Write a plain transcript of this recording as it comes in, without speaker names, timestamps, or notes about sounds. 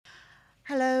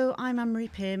Hello, I'm Anne-Marie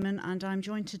Pearman and I'm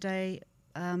joined today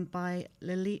by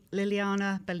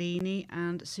Liliana Bellini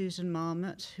and Susan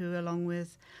Marmot, who along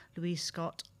with Louise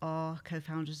Scott are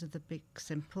co-founders of The Big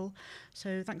Simple.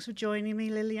 So thanks for joining me,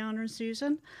 Liliana and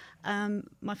Susan.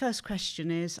 My first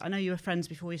question is, I know you were friends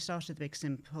before you started The Big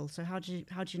Simple, so how do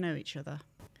you know each other?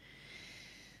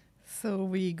 So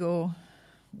we go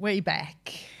way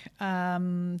back,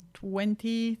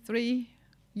 23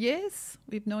 years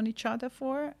we've known each other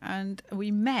for, and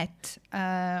we met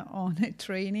on a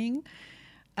training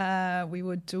we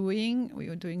were doing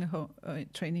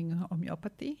training in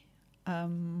homeopathy,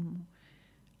 and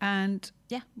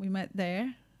yeah, we met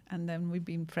there, and then we've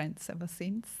been friends ever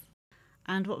since.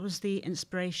 And what was the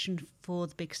inspiration for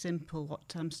The Big Simple?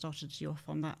 What started you off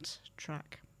on that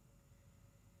track?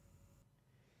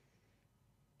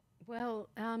 Well,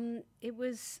 it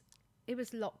was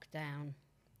lockdown,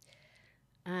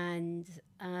 and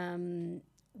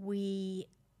we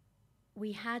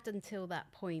had until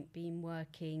that point been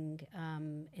working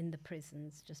in the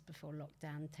prisons just before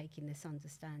lockdown, taking this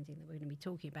understanding that we're going to be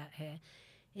talking about here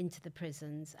into the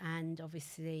prisons. And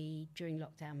obviously during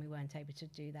lockdown we weren't able to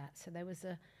do that, so there was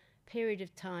a period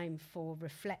of time for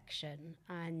reflection,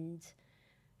 and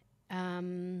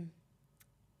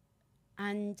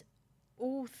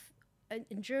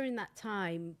during that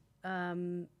time,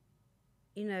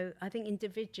 I think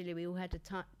individually we all had a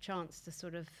chance to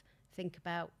sort of think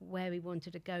about where we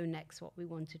wanted to go next, what we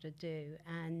wanted to do.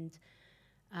 And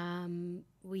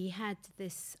we had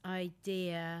this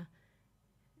idea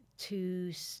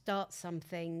to start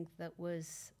something that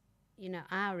was,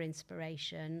 our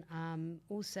inspiration,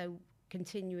 also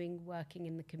continuing working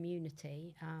in the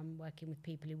community, working with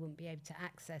people who wouldn't be able to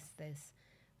access this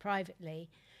privately.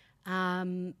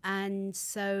 And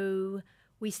so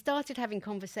we started having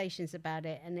conversations about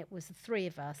it, and it was the three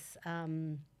of us.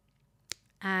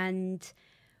 And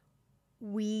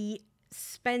we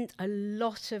spent a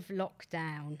lot of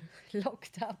lockdown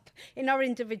locked up in our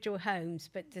individual homes,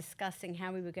 but discussing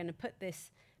how we were going to put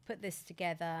this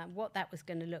together, what that was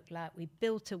going to look like. We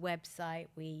built a website.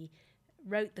 We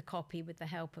wrote the copy with the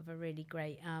help of a really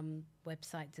great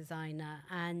website designer,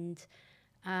 and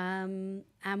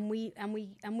we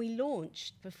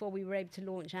launched before we were able to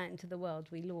launch out into the world.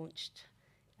 We launched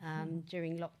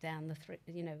during lockdown.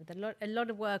 A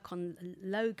lot of work on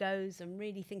logos and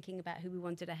really thinking about who we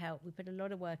wanted to help. We put a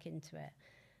lot of work into it,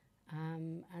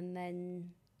 and then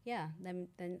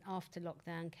after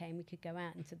lockdown came, we could go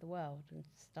out into the world and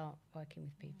start working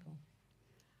with people.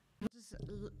 What does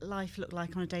life look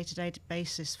like on a day-to-day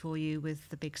basis for you with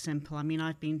The Big Simple? I mean,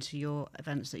 I've been to your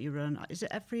events that you run. Is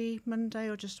it every Monday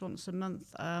or just once a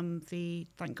month?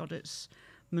 Thank God it's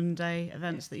Monday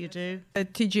events that you do?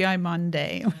 TGI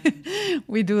Monday.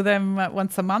 We do them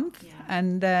once a month,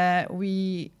 and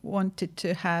we wanted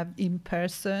to have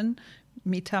in-person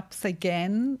meetups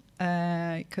again,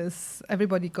 because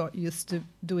everybody got used to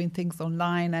doing things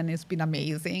online, and it's been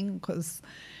amazing because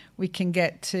we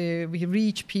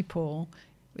reach people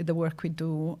with the work we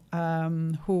do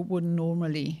who wouldn't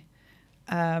normally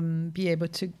be able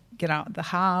to get out of the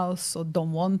house or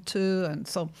don't want to.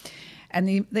 And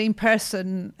the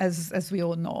in-person, as we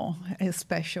all know, is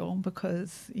special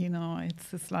because,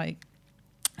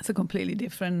 it's a completely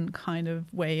different kind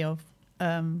of way of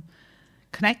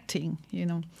connecting,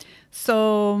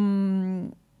 So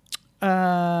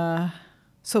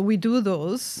we do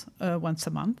those once a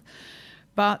month.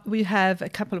 But we have a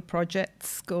couple of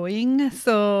projects going.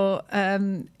 So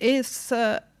we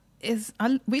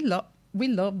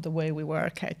love the way we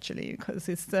work, actually, because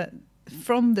it's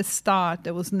from the start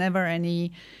there was never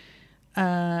any.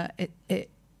 It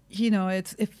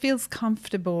feels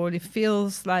comfortable. It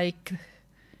feels like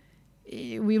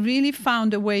we really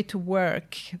found a way to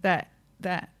work that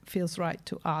feels right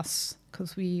to us,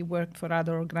 because we worked for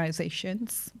other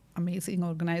organizations, amazing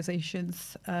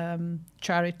organizations,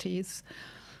 charities.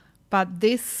 But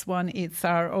this one, it's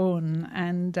our own,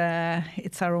 and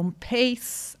it's our own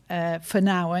pace for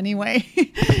now anyway.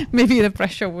 Maybe the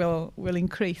pressure will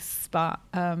increase. But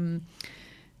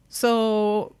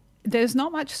so there's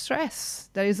not much stress.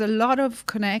 There is a lot of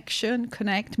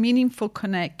meaningful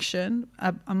connection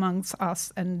amongst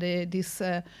us and this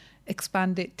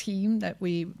expanded team that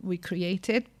we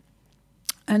created.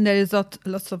 And there is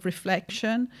lots of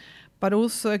reflection, but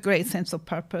also a great sense of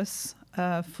purpose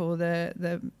for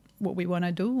the what we want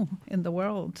to do in the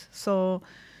world. So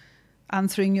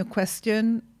answering your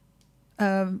question,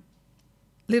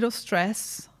 little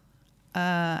stress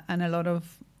and a lot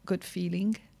of good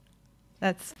feeling.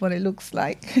 That's what it looks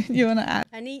like. You want to add?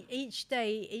 And each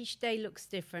day looks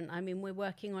different. I mean, we're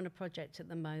working on a project at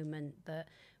the moment that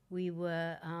we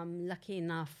were lucky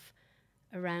enough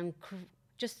around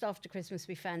just after Christmas,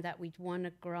 we found out we'd won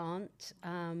a grant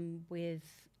with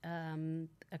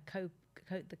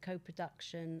the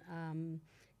co-production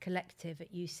collective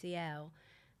at UCL,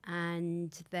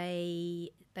 and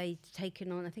they'd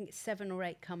taken on, I think it's 7 or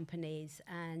 8 companies,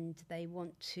 and they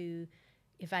want to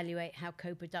evaluate how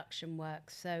co-production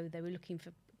works. So they were looking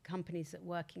for companies that are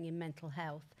working in mental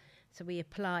health. So we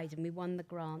applied and we won the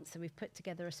grant. So we've put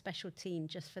together a special team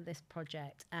just for this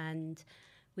project, and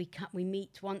we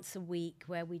meet once a week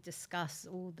where we discuss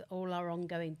all our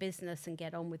ongoing business and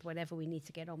get on with whatever we need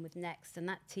to get on with next. And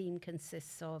that team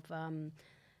consists of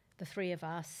the 3 of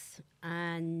us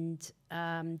and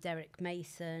Derek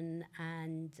Mason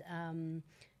and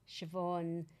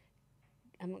Siobhan.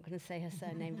 I'm not going to say her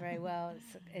surname very well.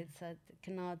 It's a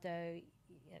Canado.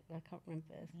 I can't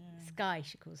remember. Yeah. Sky,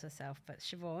 she calls herself, but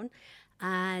Siobhan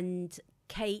and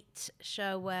Kate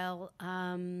Sherwell.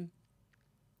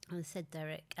 I said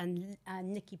Derek and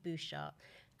Nikki Bouchard.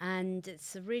 And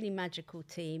it's a really magical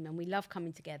team, and we love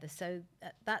coming together. So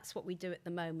that's what we do at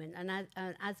the moment. And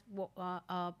as what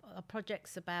our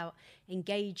project's about,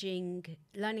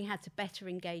 learning how to better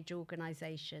engage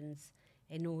organisations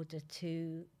in order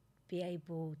to be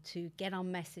able to get our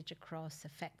message across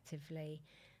effectively.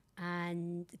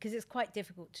 And because it's quite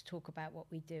difficult to talk about what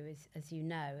we do, as you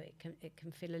know, it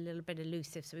can feel a little bit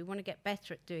elusive. So we want to get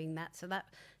better at doing that. So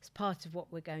that's part of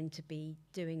what we're going to be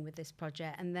doing with this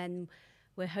project. And then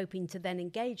we're hoping to then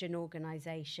engage an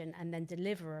organisation and then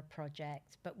deliver a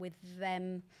project. But with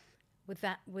them, with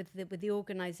the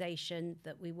organisation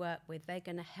that we work with, they're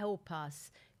going to help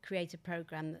us create a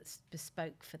programme that's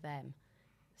bespoke for them,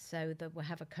 so that we'll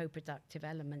have a co-productive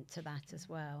element to that as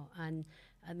well. And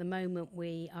at the moment,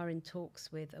 we are in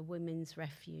talks with a women's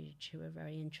refuge who are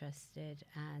very interested,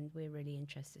 and we're really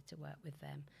interested to work with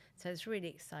them. So it's really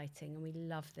exciting, and we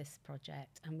love this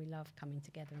project, and we love coming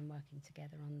together and working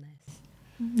together on this.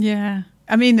 Yeah,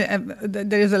 I mean,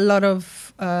 there is a lot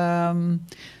of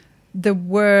the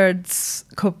words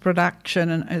co-production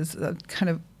and is kind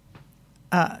of,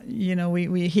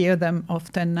 we hear them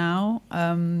often now.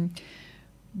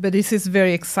 But this is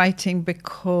very exciting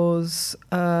because,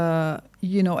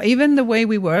 even the way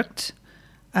we worked,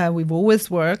 we've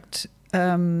always worked,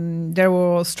 there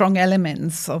were strong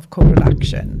elements of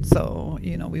co-production. So,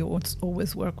 we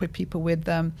always work with people with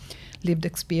lived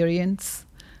experience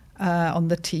on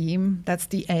the team. That's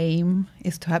the aim,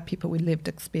 is to have people with lived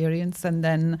experience, and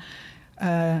then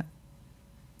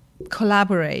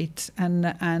collaborate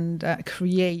and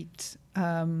create,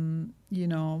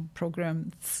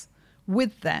 programs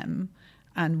with them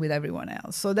and with everyone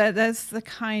else. So that's the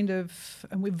kind of,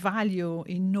 and we value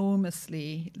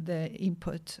enormously the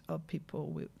input of people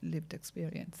with lived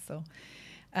experience. So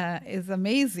it's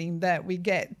amazing that we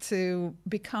get to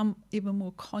become even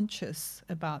more conscious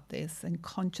about this and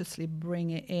consciously bring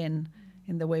it in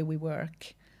the way we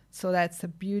work. So that's a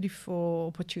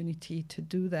beautiful opportunity to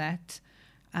do that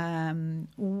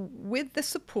with the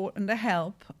support and the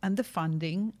help and the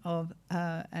funding of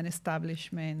an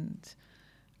establishment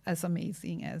as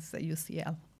amazing as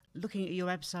UCL. Looking at your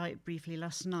website briefly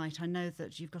last night, I know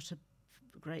that you've got a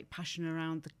great passion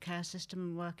around the care system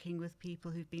and working with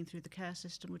people who've been through the care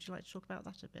system. Would you like to talk about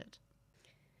that a bit?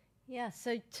 Yeah,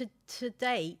 so to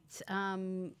date,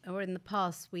 or in the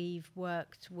past, we've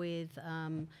worked with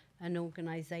an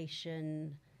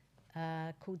organisation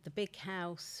called The Big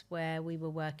House, where we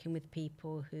were working with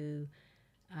people who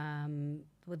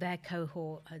were their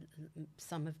cohort.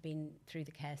 Some have been through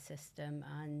the care system,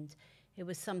 and it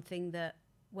was something that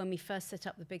when we first set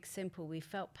up The Big Simple, we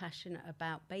felt passionate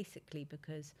about, basically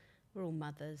because we're all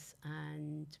mothers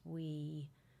and we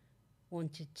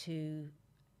wanted to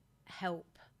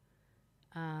help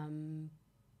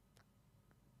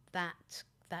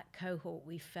that cohort.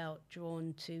 We felt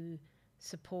drawn to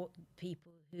support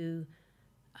people who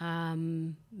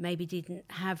maybe didn't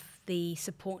have the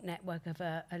support network of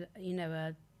a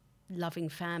loving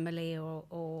family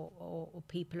or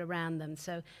people around them.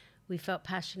 So we felt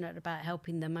passionate about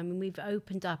helping them. I mean, we've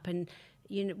opened up, and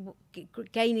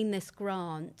gaining this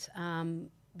grant,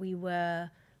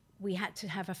 we had to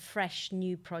have a fresh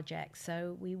new project.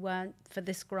 So for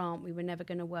this grant, we were never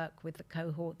going to work with the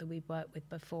cohort that we'd worked with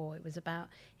before. It was about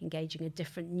engaging a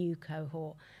different new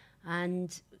cohort.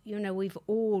 And, we've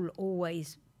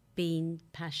always been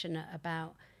passionate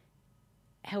about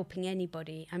helping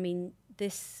anybody. I mean,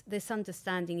 this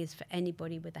understanding is for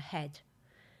anybody with a head.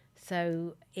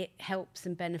 So it helps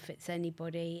and benefits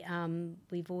anybody.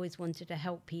 We've always wanted to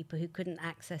help people who couldn't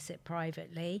access it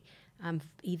privately,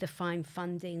 either find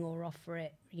funding or offer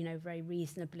it, very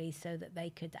reasonably so that they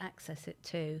could access it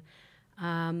too.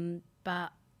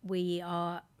 But we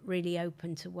are really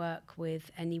open to work with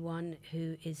anyone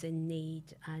who is in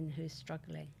need and who's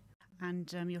struggling.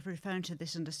 And you're referring to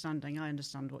this understanding. I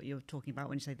understand what you're talking about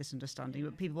when you say this understanding,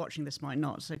 but people watching this might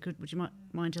not. So would you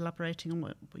mind elaborating on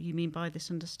what you mean by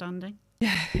this understanding?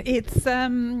 Yeah, it's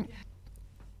a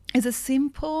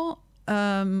simple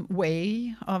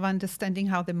way of understanding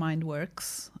how the mind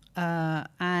works,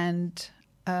 and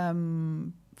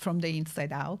from the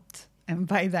inside out. And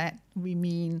by that, we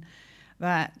mean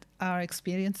that our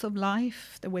experience of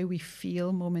life, the way we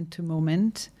feel moment to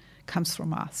moment, comes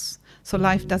from us. So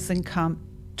life doesn't come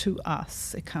to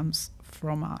us, it comes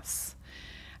from us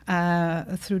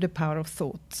through the power of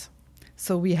thought.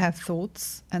 So we have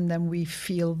thoughts and then we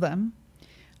feel them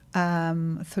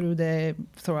through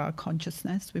our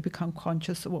consciousness. We become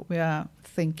conscious of what we are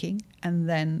thinking, and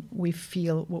then we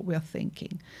feel what we are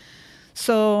thinking.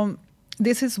 So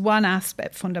this is one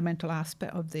aspect, fundamental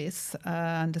aspect of this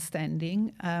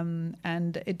understanding,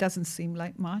 and it doesn't seem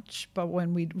like much, but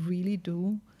when we really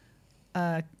do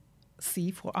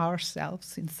see for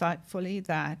ourselves insightfully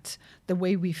that the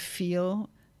way we feel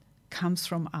comes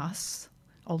from us,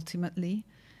 ultimately,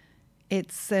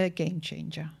 it's a game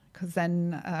changer. Because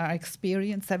then our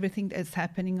experience, everything that's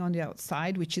happening on the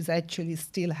outside, which is actually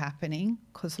still happening,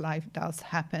 because life does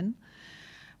happen,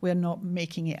 we're not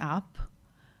making it up.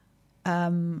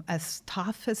 As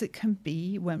tough as it can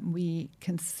be, when we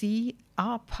can see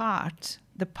our part,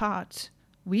 the part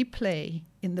we play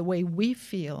in the way we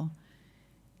feel,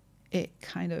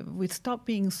 we stop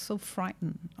being so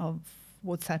frightened of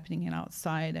what's happening in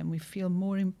outside, and we feel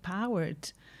more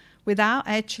empowered without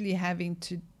actually having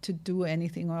to do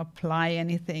anything or apply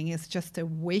anything. It's just a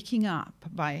waking up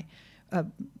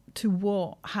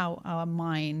how our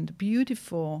mind,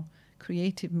 beautiful,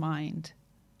 creative mind,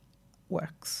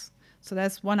 works. So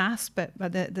that's one aspect,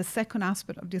 but the second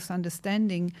aspect of this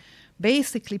understanding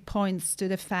basically points to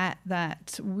the fact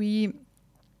that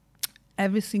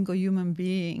every single human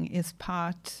being is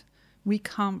we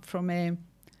come from a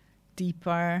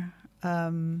deeper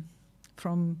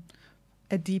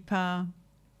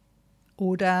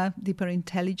order, deeper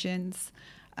intelligence.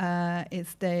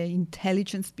 It's the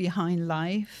intelligence behind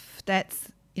life.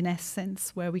 That's, in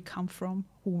essence, where we come from,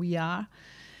 who we are.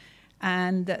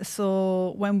 And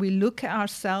so when we look at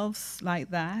ourselves like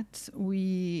that,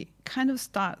 we kind of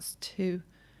start to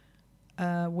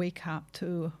wake up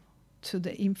to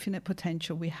the infinite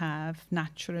potential we have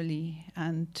naturally,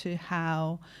 and to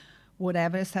how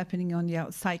whatever is happening on the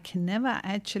outside can never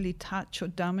actually touch or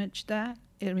damage that.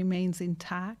 It remains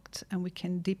intact, and we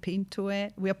can dip into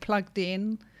it. We are plugged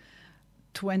in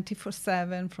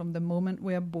 24/7 from the moment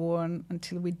we are born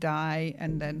until we die,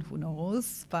 and then who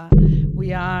knows. But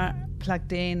we are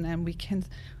plugged in, and we can,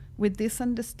 with this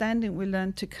understanding, we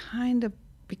learn to kind of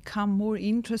become more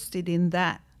interested in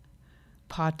that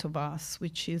part of us,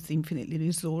 which is infinitely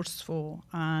resourceful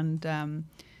and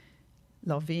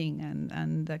loving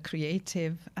and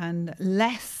creative, and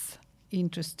less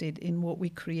interested in what we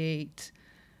create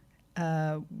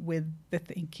with the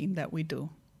thinking that we do.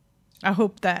 I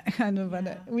hope that kind of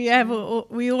we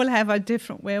all have a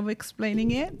different way of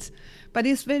explaining it, but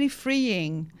it's very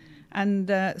freeing.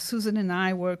 And Susan and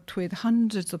I worked with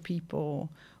hundreds of people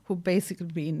who've basically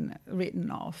been written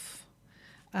off,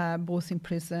 both in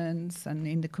prisons and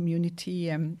in the community,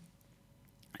 and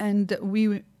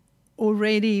we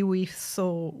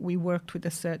worked with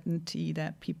the certainty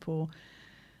that people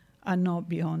are not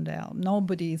beyond help.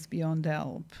 Nobody is beyond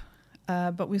help.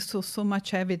 But we saw so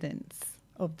much evidence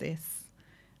of this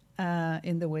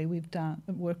in the way we've done,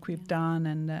 the work we've done.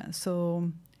 And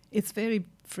so it's very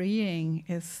freeing,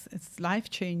 it's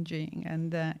life-changing,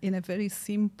 and in a very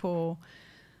simple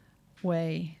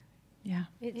way. Yeah.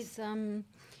 It's,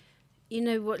 you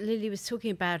know, what Lily was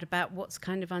talking about what's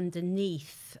kind of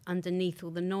underneath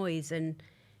all the noise. And,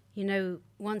 you know,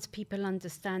 once people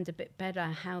understand a bit better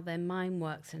how their mind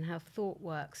works and how thought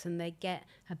works, and they get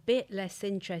a bit less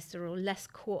interested or less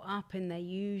caught up in their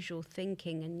usual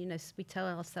thinking, and, you know, we tell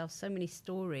ourselves so many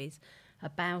stories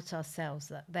about ourselves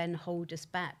that then hold us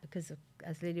back, because,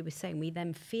 as Lily was saying, we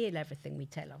then feel everything we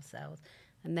tell ourselves,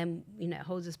 and then, you know, it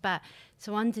holds us back.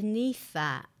 So underneath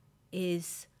that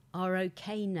is our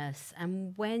okayness,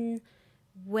 and when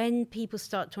people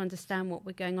start to understand what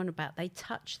we're going on about, they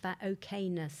touch that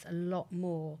okayness a lot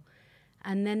more.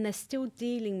 And then they're still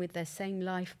dealing with their same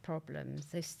life problems.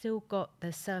 They've still got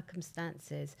their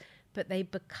circumstances, but they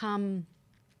become,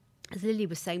 as Lily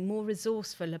was saying, more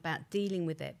resourceful about dealing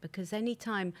with it, because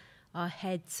anytime our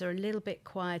heads are a little bit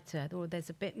quieter or there's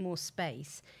a bit more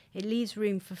space, it leaves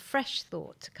room for fresh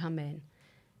thought to come in,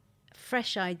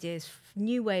 fresh ideas,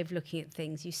 new way of looking at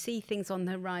things. You see things on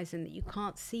the horizon that you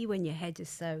can't see when your head is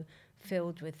so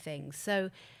filled with things. So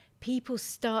people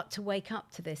start to wake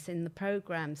up to this in the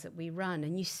programs that we run,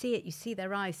 and you see it, you see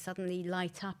their eyes suddenly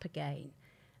light up again,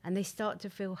 and they start to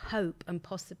feel hope and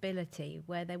possibility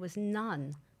where there was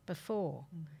none before.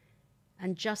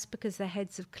 And just because their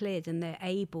heads have cleared and they're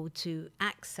able to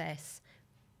access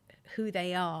who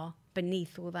they are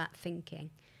beneath all that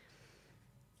thinking.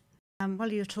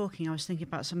 While you were talking, I was thinking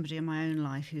about somebody in my own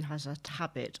life who has a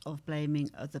habit of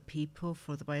blaming other people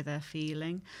for the way they're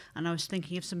feeling. And I was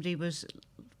thinking if somebody was,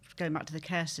 going back to the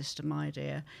care system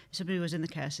idea, if somebody was in the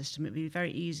care system, it would be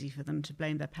very easy for them to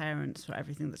blame their parents for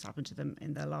everything that's happened to them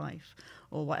in their life,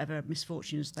 or whatever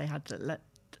misfortunes they had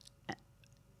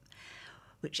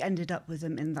which ended up with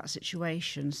them in that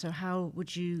situation. So how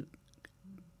would you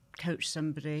coach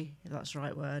somebody, if that's the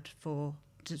right word,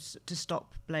 to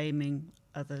stop blaming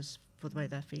others for the way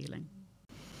they're feeling?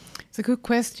 It's a good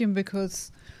question,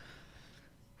 because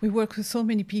we work with so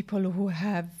many people who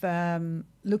have,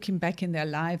 looking back in their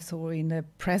lives or in their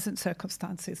present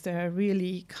circumstances, there are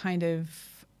really kind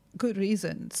of good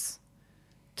reasons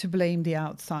to blame the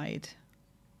outside,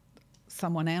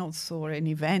 someone else or an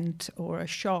event or a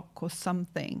shock or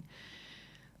something.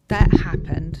 That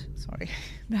happened,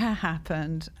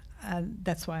 and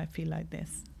that's why I feel like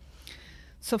this.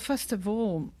 So first of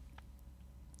all,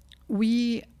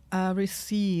 we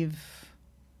receive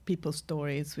people's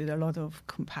stories with a lot of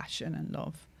compassion and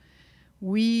love.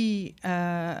 We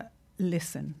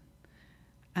listen.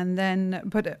 And then,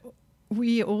 but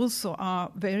we also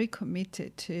are very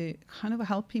committed to kind of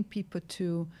helping people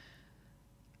to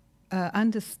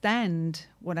understand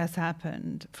what has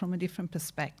happened from a different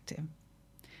perspective.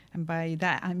 And by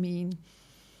that, I mean,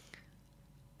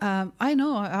 I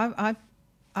know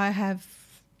I have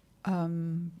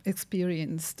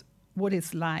experienced what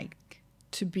it's like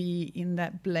to be in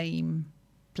that blame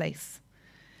place.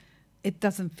 It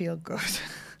doesn't feel good.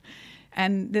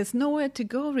 And there's nowhere to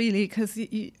go, really, because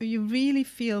you really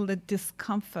feel the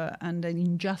discomfort and an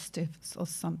injustice or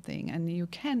something, and you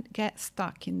can't get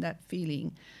stuck in that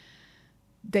feeling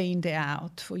day in, day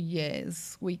out for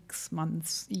years, weeks,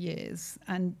 months, years.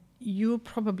 And you're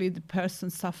probably the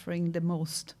person suffering the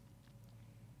most.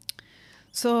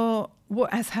 So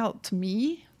what has helped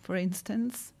me, for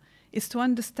instance, is to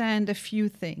understand a few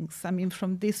things. I mean,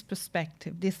 from this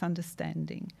perspective, this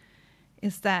understanding,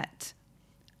 is that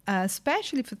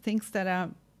especially for things that are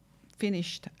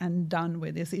finished and done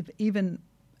with, is even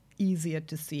easier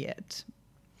to see it,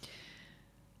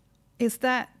 is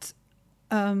that,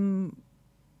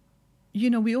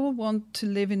 we all want to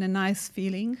live in a nice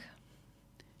feeling,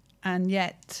 and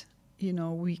yet,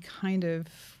 we kind of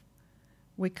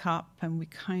wake up and we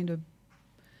kind of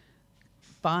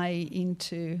buy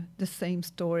into the same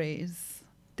stories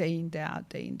day in, day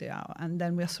out, and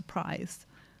then we're surprised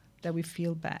that we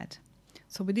feel bad.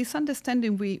 So with this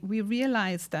understanding, we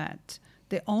realize that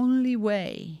the only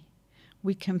way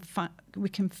we can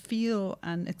feel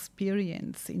and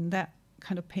experience in that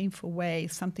kind of painful way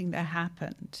something that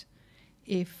happened,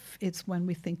 if it's when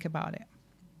we think about it.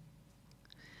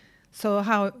 So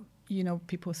how,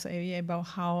 people say, about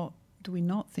how do we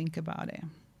not think about it?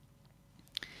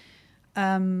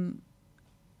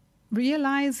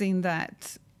 Realizing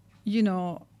that,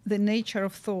 the nature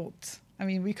of thought, I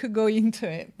mean, we could go into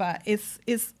it, but it's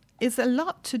a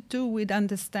lot to do with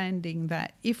understanding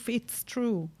that if it's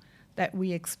true that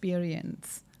we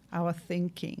experience our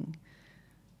thinking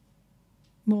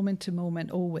moment to moment,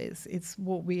 always, it's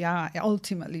what we are,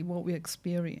 ultimately what we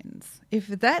experience. If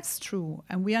that's true,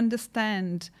 and we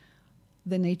understand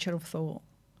the nature of thought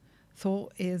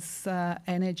is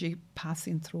energy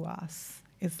passing through us.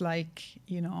 It's like,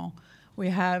 we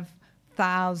have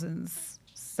thousands,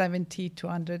 70 to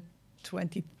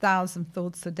 120,000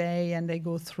 thoughts a day, and they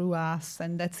go through us,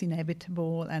 and that's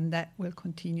inevitable, and that will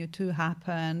continue to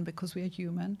happen because we are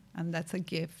human, and that's a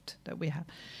gift that we have.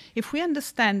 If we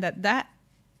understand that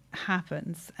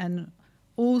happens, and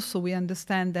also we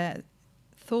understand that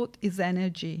thought is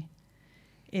energy,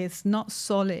 it's not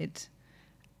solid,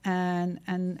 and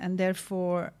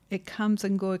therefore it comes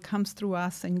and goes, it comes through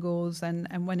us and goes, and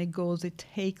when it goes, it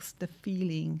takes the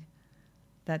feeling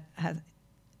that has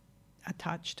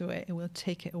attached to it, it will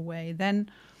take it away.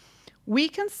 Then we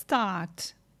can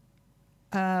start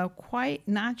quite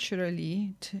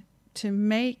naturally to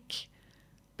make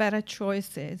better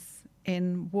choices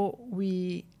in what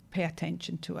we pay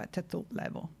attention to at the thought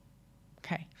level.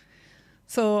 Okay,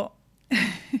 so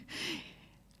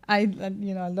I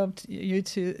loved you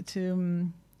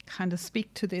to kind of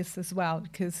speak to this as well,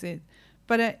 because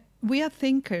we are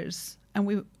thinkers,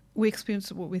 and we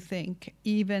experience what we think,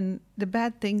 even the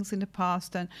bad things in the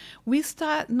past, and we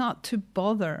start not to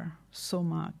bother so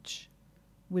much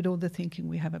with all the thinking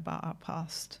we have about our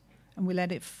past, and we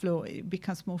let it flow. It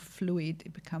becomes more fluid,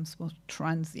 it becomes more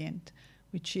transient,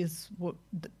 which is what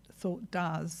the thought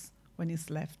does when it's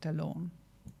left alone.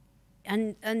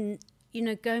 And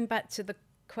going back to the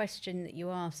question that you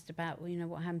asked about,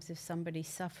 what happens if somebody's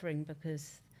suffering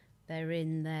because they're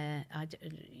in their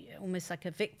almost like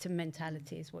a victim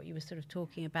mentality is what you were sort of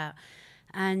talking about.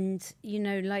 And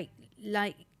like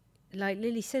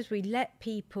Lily says, we let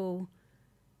people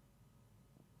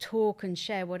talk and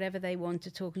share whatever they want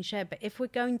to talk and share, but if we're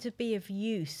going to be of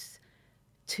use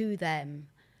to them,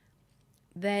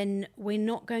 then we're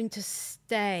not going to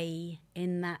stay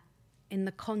in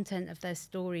the content of their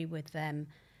story with them.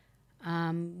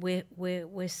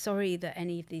 We're sorry that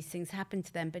any of these things happen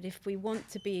to them, but if we want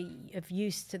to be of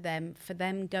use to them, for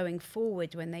them going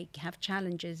forward when they have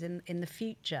challenges in the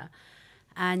future,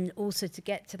 and also to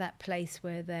get to that place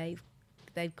where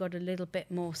they've got a little bit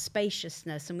more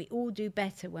spaciousness, and we all do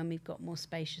better when we've got more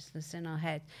spaciousness in our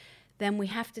head, then we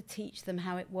have to teach them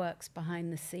how it works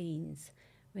behind the scenes.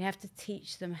 We have to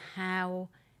teach them how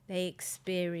they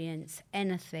experience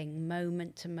anything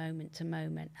moment to moment to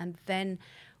moment. And then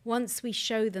once we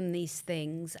show them these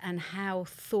things and how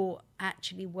thought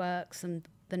actually works and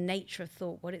the nature of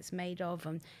thought, what it's made of,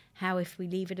 and how if we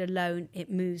leave it alone, it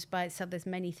moves by itself. There's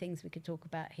many things we could talk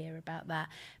about here about that.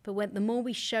 But the more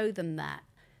we show them that,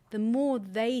 the more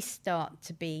they start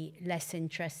to be less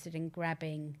interested in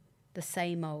grabbing the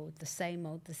same old.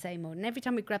 And every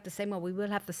time we grab the same old, we will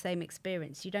have the same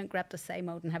experience. You don't grab the same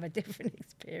old and have a different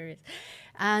experience.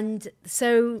 And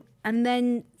so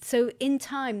in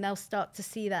time, they'll start to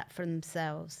see that for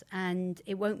themselves, and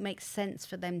it won't make sense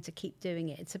for them to keep doing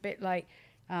it. It's a bit like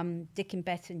Dickon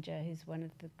Bettinger, who's one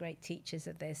of the great teachers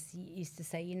of this, used to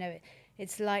say,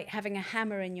 it's like having a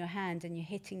hammer in your hand and you're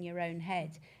hitting your own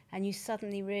head, and you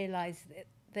suddenly realise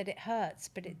that it hurts,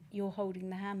 but you're holding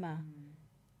the hammer.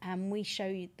 And we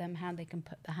show them how they can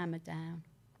put the hammer down.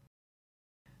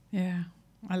 Yeah,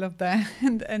 I love that.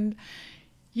 And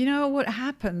what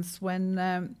happens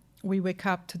when we wake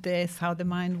up to this, how the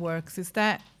mind works, is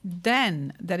that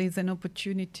then there is an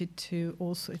opportunity to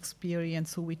also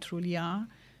experience who we truly are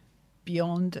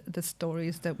beyond the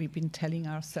stories that we've been telling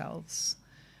ourselves,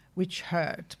 which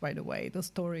hurt, by the way. Those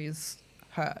stories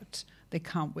hurt. They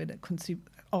come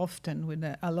often with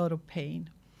a lot of pain.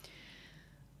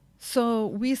 So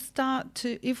we start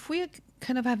to, if we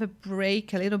kind of have a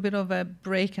little bit of a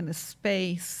break and a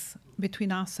space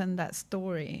between us and that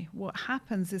story, what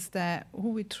happens is that who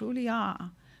we truly are,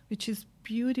 which is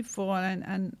beautiful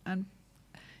and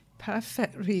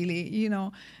perfect, really,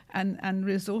 and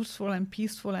resourceful and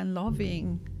peaceful and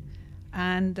loving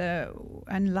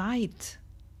and light.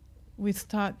 We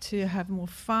start to have more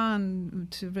fun,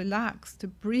 to relax, to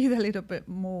breathe a little bit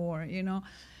more,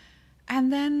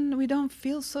 And then we don't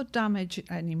feel so damaged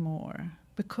anymore,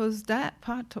 because that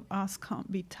part of us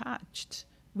can't be touched.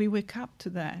 We wake up to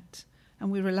that and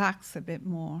we relax a bit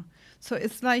more. So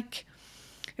it's like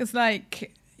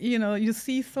you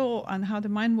see thought and how the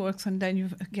mind works, and then you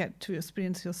get to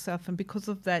experience yourself. And because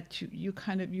of that,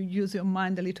 you use your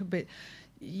mind a little bit.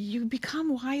 You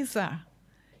become wiser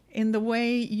in the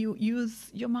way you use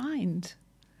your mind,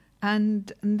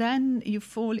 and then you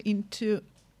fall into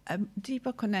a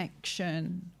deeper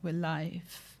connection with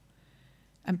life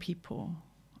and people,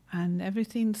 and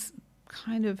everything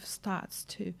kind of starts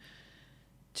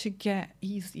to get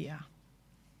easier.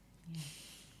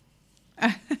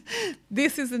 Yeah.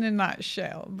 This is in a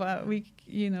nutshell, but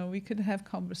we could have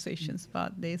conversations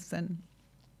about this and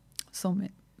so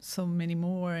many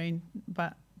more.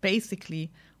 But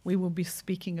basically, we will be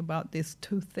speaking about these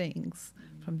two things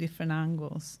from different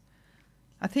angles.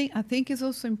 I think it's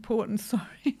also important,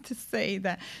 to say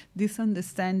that this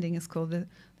understanding is called the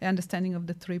understanding of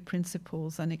the three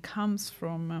principles, and it comes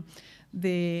from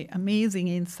the amazing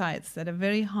insights that a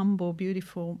very humble,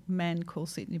 beautiful man called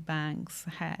Sydney Banks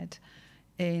had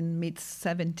in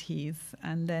mid-70s,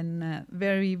 and then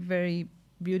very, very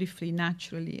beautifully,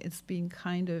 naturally, it's been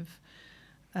kind of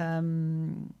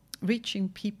reaching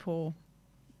people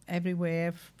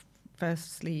everywhere,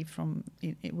 firstly from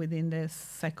within the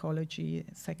psychiatry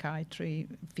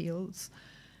fields,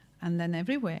 and then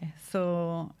everywhere.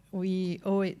 So we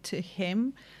owe it to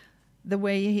him, the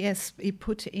way he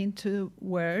put it into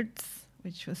words,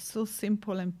 which was so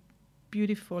simple and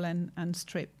beautiful and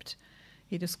unstripped.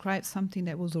 He described something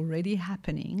that was already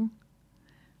happening,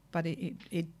 but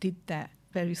it did that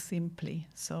very simply.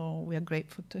 So we are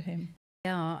grateful to him.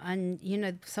 Yeah, and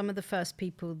some of the first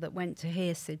people that went to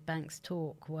hear Sid Banks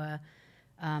talk were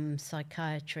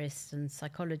psychiatrists and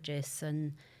psychologists,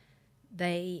 and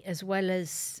they, as well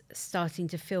as starting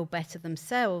to feel better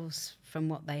themselves from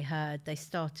what they heard, they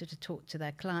started to talk to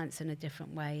their clients in a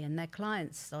different way, and their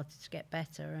clients started to get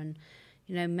better. And,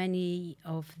 you know, many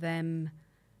of them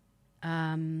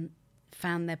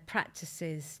found their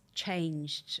practices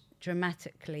changed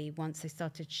dramatically once they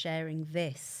started sharing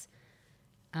this.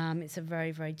 It's a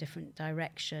very, very different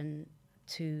direction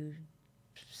to,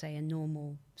 say, a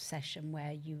normal session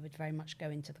where you would very much go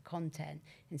into the content,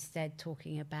 instead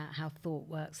talking about how thought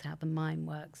works, how the mind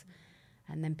works,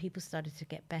 and then people started to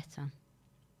get better.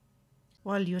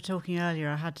 While you were talking earlier,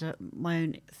 I had my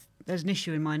own. There's an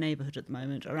issue in my neighbourhood at the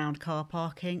moment around car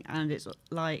parking, and it's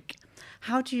like,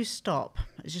 how do you stop?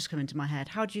 It's just come into my head.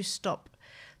 How do you stop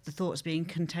the thoughts being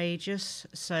contagious?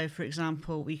 So, for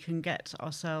example, we can get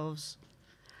ourselves.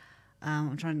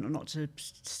 I'm trying not to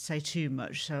say too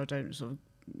much, so I don't sort of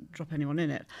drop anyone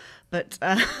in it. But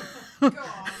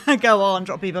go on,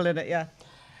 drop people in it. Yeah.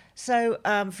 So,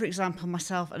 for example,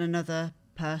 myself and another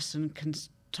person can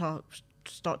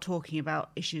start talking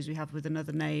about issues we have with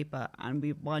another neighbour, and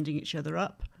we're winding each other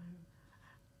up.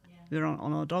 We're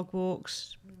on our dog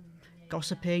walks,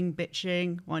 gossiping,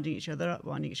 bitching, winding each other up,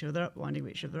 winding each other up, winding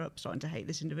each other up, starting to hate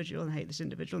this individual and hate this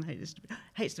individual and hate this.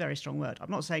 Hate's a very strong word.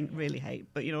 I'm not saying really hate,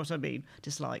 but you know what I mean.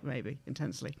 Dislike, maybe,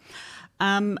 intensely.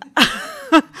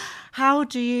 How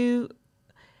do you...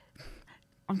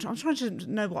 I'm trying to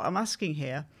know what I'm asking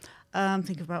here.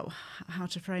 Think about how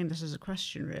to frame this as a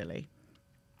question, really.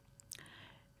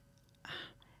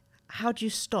 How do you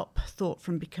stop thought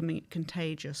from becoming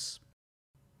contagious?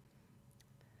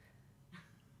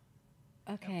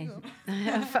 Okay,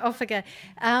 off I go.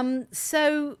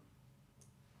 So,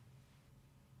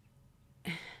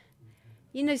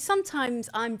 you know, sometimes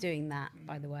I'm doing that,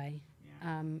 by the way.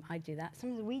 I do that.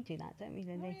 Sometimes we do that, don't we,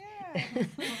 Lily? Oh,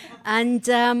 yeah.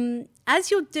 And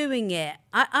as you're doing it,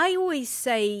 I always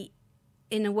say,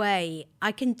 in a way,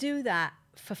 I can do that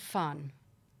for fun.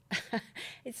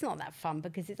 It's not that fun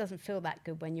because it doesn't feel that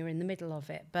good when you're in the middle of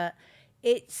it, but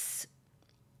it's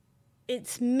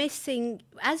missing,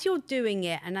 as you're doing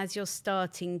it and as you're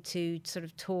starting to sort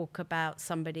of talk about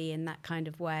somebody in that kind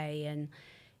of way, and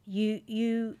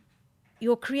you're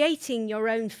creating your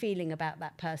own feeling about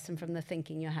that person from the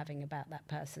thinking you're having about that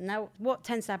person. Now, what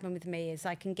tends to happen with me is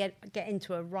I can get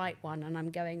into a right one, and I'm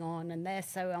going on, and they're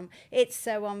so it's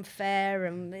so unfair,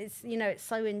 and it's, you know, it's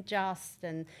so unjust,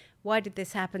 and why did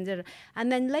this happen?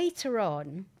 And then later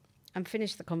on, I'm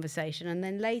finished the conversation, and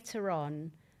then later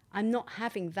on, I'm not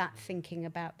having that thinking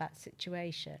about that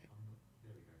situation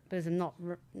because I'm not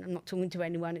talking to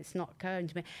anyone. It's not occurring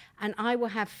to me, and I will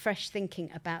have fresh thinking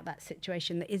about that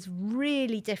situation that is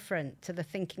really different to the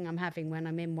thinking I'm having when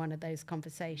I'm in one of those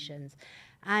conversations,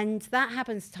 and that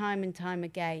happens time and time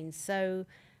again. So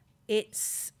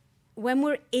it's when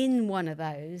we're in one of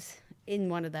those,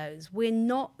 we're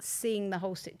not seeing the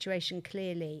whole situation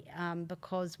clearly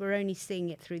because we're only seeing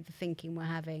it through the thinking we're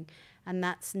having. And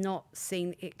that's not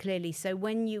seeing it clearly. So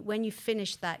when you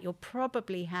finish that, you'll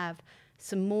probably have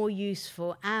some more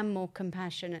useful and more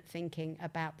compassionate thinking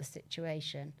about the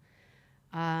situation.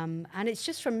 And it's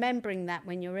just remembering that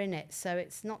when you're in it. So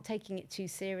it's not taking it too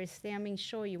seriously. I mean,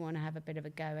 sure, you want to have a bit of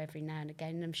a go every now and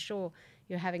again. And I'm sure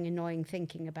you're having annoying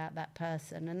thinking about that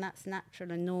person. And that's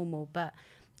natural and normal. But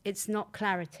it's not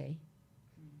clarity.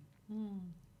 Mm.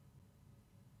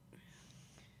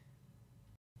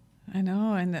 I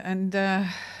know, and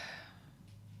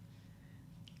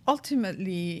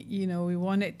ultimately, you know, we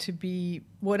want it to be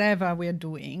whatever we're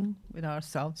doing with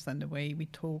ourselves and the way we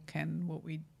talk and what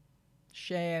we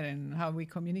share and how we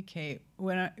communicate.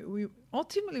 We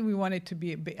want it to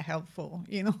be a bit helpful,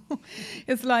 you know.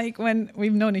 It's like when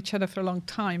we've known each other for a long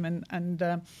time,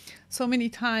 and so many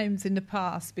times in the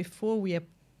past, before we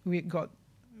got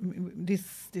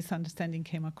this understanding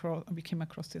we came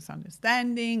across this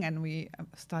understanding, and we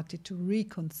started to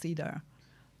reconsider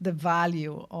the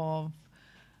value of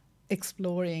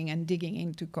exploring and digging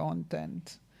into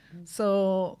content. Mm-hmm.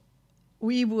 So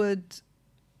we would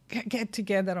get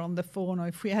together on the phone, or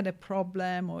if we had a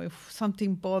problem, or if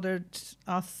something bothered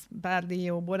us badly,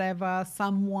 or whatever,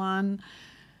 someone,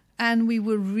 and we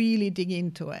would really dig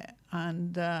into it.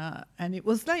 And it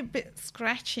was like a bit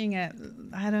scratching at,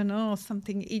 I don't know,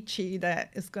 something itchy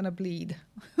that is going to bleed,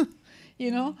 you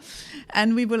know?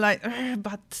 And we were like,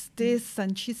 but this,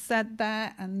 and she said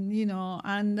that, and, you know,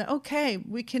 and okay,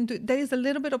 we can do, there is a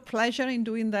little bit of pleasure in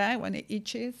doing that when it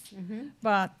itches. Mm-hmm.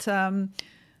 But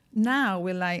now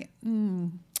we're like,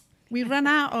 we run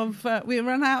out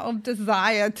of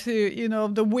desire to, you know,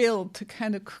 the will to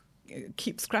kind of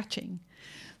keep scratching.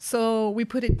 So we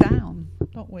put it down,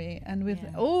 don't we? And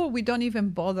we don't even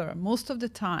bother most of the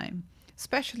time,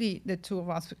 especially the two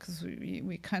of us, because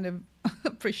we kind of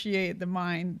appreciate the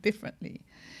mind differently.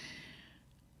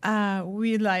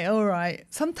 We're like, all right,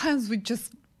 sometimes we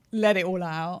just let it all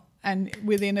out, and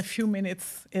within a few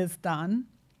minutes it's done.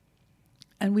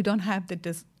 And we don't have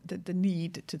the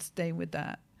need to stay with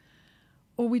that.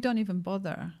 Or we don't even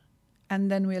bother. And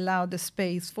then we allow the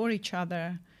space for each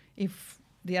other. If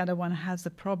the other one has a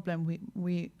problem,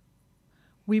 we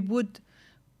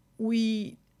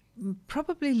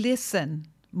probably listen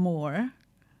more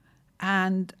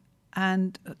and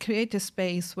create a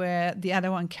space where the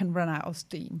other one can run out of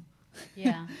steam.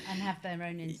 Yeah, and have their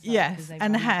own insight. Yes,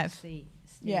 and have. Steam.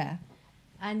 Yeah.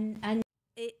 And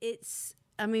it's,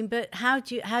 I mean, but how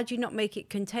do you not make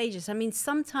it contagious? I mean,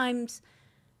 sometimes,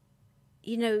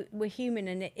 you know, we're human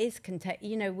and it is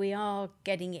you know, we are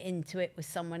getting into it with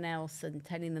someone else and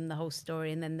telling them the whole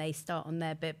story, and then they start on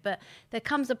their bit. But there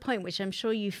comes a point, which I'm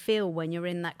sure you feel when you're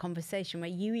in that conversation, where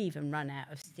you even run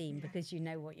out of steam because you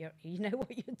know what you're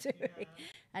doing,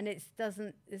 and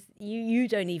you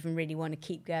don't even really want to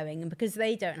keep going, and because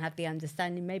they don't have the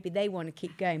understanding, maybe they want to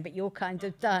keep going, but you're kind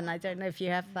of done. I don't know if you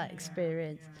have that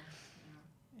experience.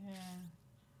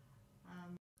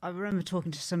 I remember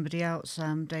talking to somebody else,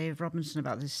 Dave Robinson,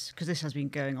 about this, because this has been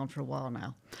going on for a while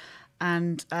now.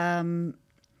 And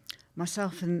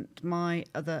myself and my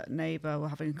other neighbour were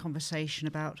having a conversation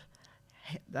about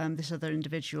this other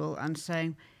individual and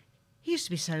saying, he used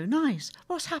to be so nice.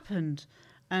 What's happened?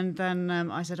 And then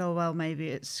I said, oh, well, maybe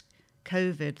it's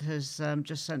COVID has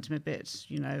just sent him a bit,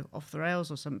 you know, off the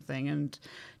rails or something. And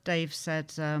Dave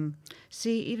said,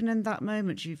 see, even in that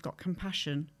moment, you've got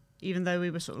compassion. Even though we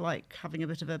were sort of like having a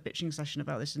bit of a bitching session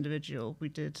about this individual, we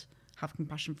did have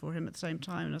compassion for him at the same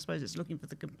time. And I suppose it's looking for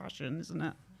the compassion, isn't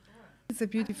it? It's a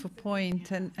beautiful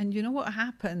point. And you know what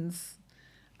happens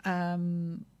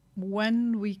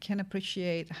when we can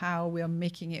appreciate how we are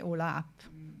making it all up,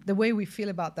 the way we feel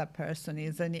about that person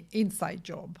is an inside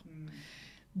job.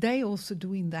 They also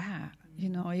doing that. You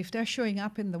know, if they're showing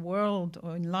up in the world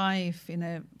or in life in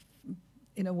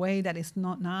a way that is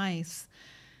not nice,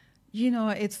 you know,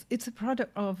 it's a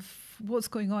product of what's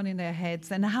going on in their heads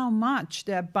and how much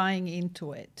they're buying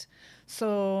into it.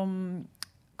 So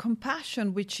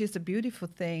compassion, which is a beautiful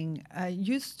thing,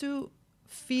 used to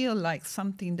feel like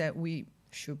something that we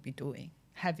should be doing,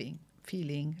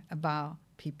 feeling about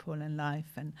people and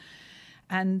life.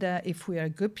 And if we are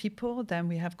good people, then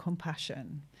we have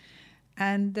compassion.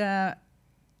 And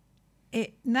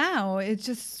now it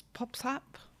just pops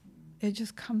up. It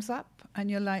just comes up. And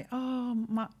you're like, oh,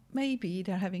 maybe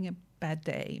they're having a bad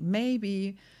day.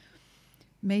 Maybe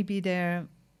they're,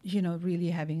 you know, really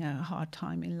having a hard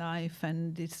time in life,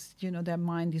 and it's, you know, their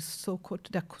mind is they're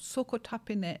so caught up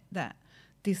in it that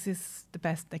this is the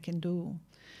best they can do.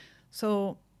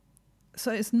 So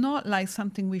it's not like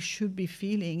something we should be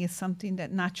feeling. It's something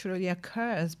that naturally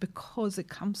occurs because it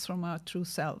comes from our true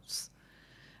selves.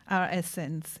 Our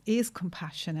essence is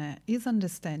compassionate, is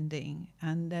understanding,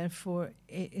 and therefore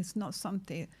it's not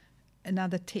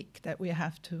another tick that we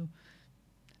have to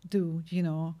do, you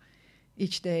know,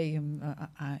 each day.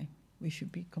 We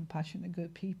should be compassionate,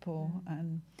 good people.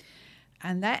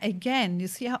 And that, again, you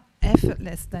see how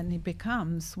effortless then it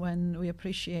becomes when we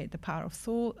appreciate the power of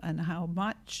thought and how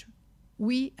much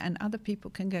we and other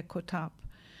people can get caught up.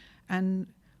 And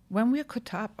when we're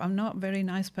caught up, I'm not a very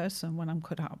nice person when I'm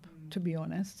caught up, to be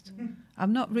honest.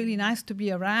 I'm not really nice to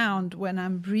be around when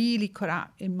I'm really caught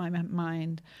up in my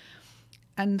mind.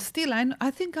 And still, I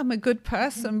think I'm a good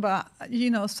person, but, you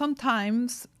know,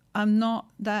 sometimes I'm not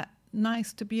that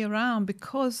nice to be around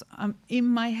because I'm in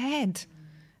my head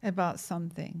about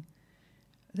something.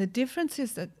 The difference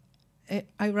is that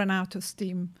I run out of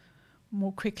steam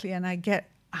more quickly and I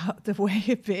get out the way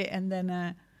a bit, and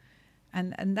then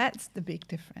and that's the big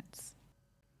difference.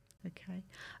 Okay, I'm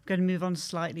going to move on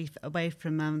slightly away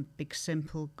from Big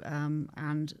Simple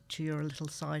and to your little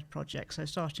side project. So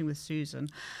starting with Susan,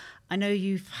 I know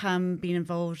you've been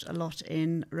involved a lot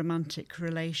in romantic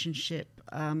relationship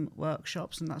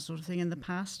workshops and that sort of thing in the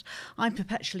past. I'm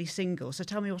perpetually single, so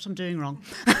tell me what I'm doing wrong.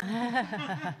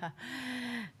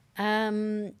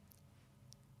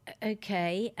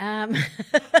 Okay.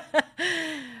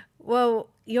 Well,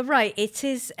 you're right. It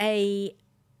is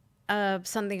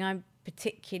something I'm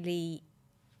particularly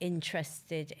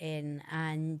interested in,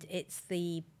 and it's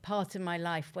the part of my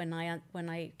life when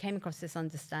I came across this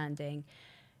understanding,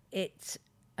 it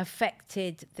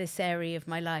affected this area of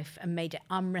my life and made it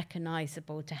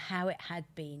unrecognizable to how it had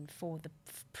been for the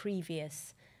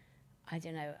previous,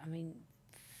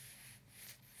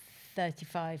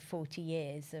 35, 40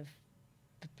 years of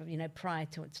prior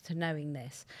to knowing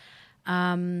this.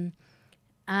 And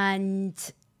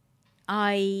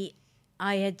I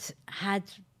had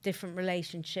different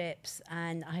relationships,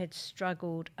 and I had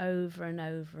struggled over and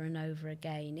over and over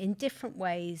again in different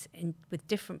ways, with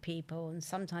different people, and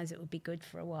sometimes it would be good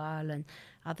for a while, and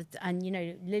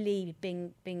Lily,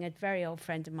 being a very old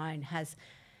friend of mine, has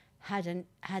had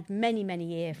many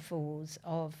earfuls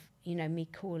of me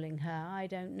calling her, I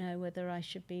don't know whether I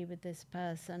should be with this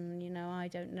person, I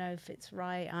don't know if it's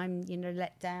right, I'm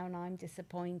let down, I'm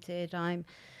disappointed, I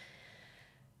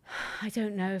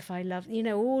don't know if I love,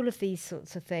 all of these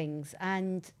sorts of things.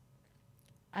 And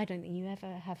I don't think you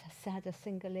ever have had a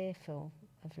single earful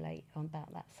of late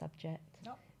about that subject.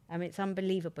 No. I mean, it's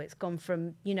unbelievable. It's gone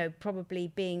from, probably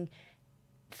being,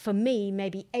 for me,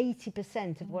 maybe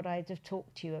 80% of what I'd have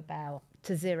talked to you about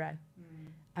to zero.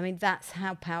 I mean, that's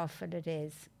how powerful it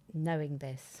is, knowing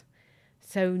this.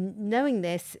 So knowing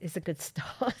this is a good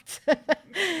start.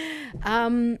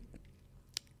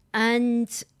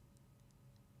 And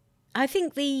I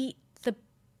think a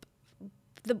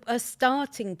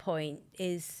starting point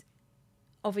is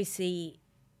obviously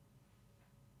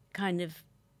kind of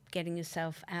getting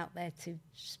yourself out there to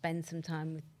spend some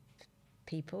time with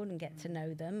people and get to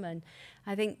know them. And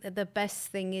I think that the best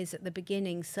thing is at the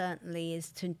beginning certainly is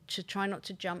to try not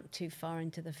to jump too far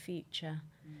into the future,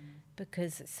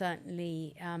 because it's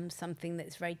certainly something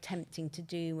that's very tempting to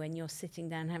do when you're sitting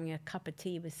down having a cup of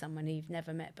tea with someone who you've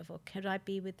never met before. Could I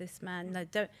be with this man? No,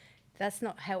 don't. That's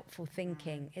not helpful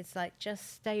thinking. It's like,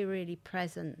 just stay really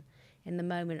present in the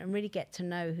moment and really get to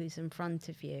know who's in front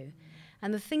of you.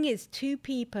 And the thing is, two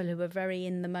people who are very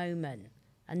in the moment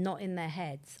and not in their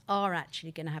heads are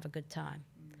actually going to have a good time,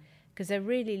 because they're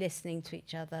really listening to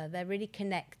each other, they're really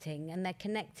connecting, and they're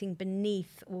connecting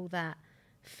beneath all that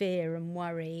fear and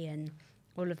worry and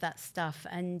all of that stuff.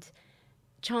 And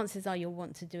chances are you'll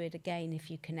want to do it again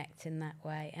if you connect in that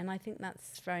way. And I think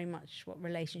that's very much what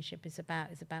relationship is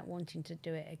about wanting to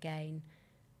do it again.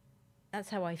 That's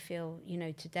how I feel,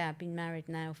 today. I've been married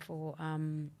now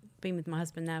been with my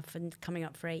husband now for coming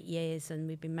up for 8 years, and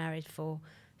we've been married for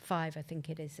 5, I think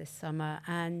it is, this summer.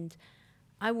 And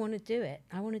I want to do it.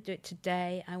 I want to do it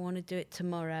today. I want to do it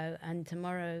tomorrow. And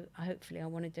tomorrow, hopefully, I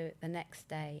want to do it the next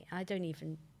day. I don't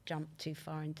even jump too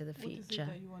far into the future. What is it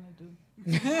that you want to do?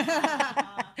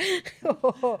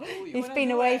 He's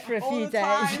been away for a few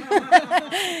days.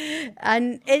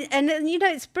 and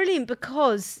it's brilliant,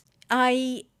 because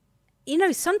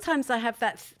sometimes I have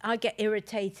that, I get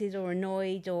irritated or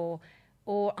annoyed or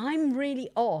I'm really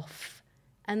off.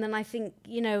 And then I think,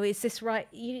 is this right?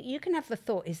 You can have the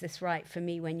thought, is this right for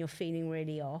me, when you're feeling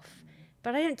really off?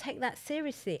 But I don't take that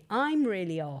seriously. I'm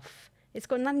really off. It's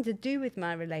got nothing to do with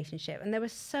my relationship. And there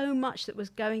was so much that was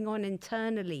going on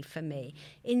internally for me.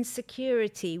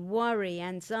 Insecurity, worry,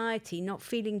 anxiety, not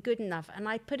feeling good enough. And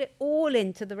I put it all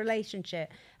into the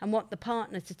relationship and want the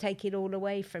partner to take it all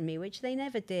away from me, which they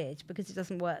never did, because it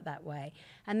doesn't work that way.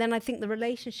 And then I think the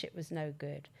relationship was no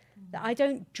good. That I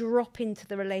don't drop into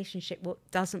the relationship what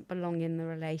doesn't belong in the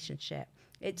relationship.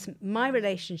 It's my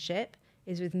relationship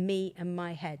is with me and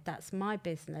my head. That's my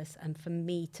business, and for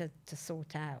me to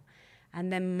sort out.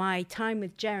 And then my time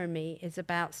with Jeremy is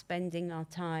about spending our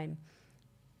time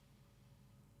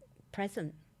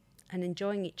present and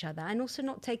enjoying each other, and also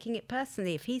not taking it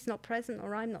personally. If he's not present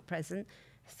or I'm not present,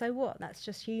 so what? That's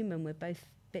just human. We're both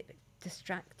a bit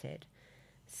distracted.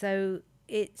 So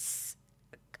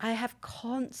I have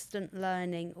constant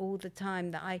learning all the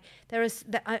time. I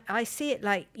see it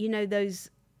like, those,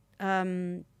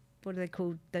 what are they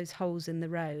called? Those holes in the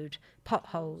road,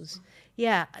 potholes.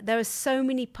 Yeah, there are so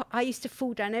many. I used to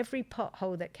fall down every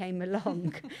pothole that came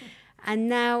along, and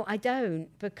now I don't,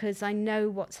 because I know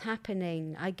what's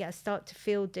happening. I start to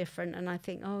feel different, and I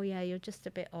think, oh yeah, you're just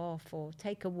a bit off, or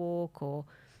take a walk, or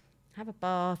have a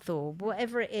bath, or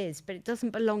whatever it is, but it doesn't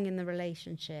belong in the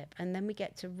relationship. And then we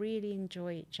get to really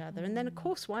enjoy each other. And then, of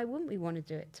course, why wouldn't we want to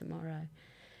do it tomorrow?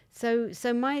 So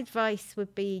my advice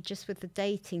would be, just with the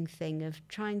dating thing, of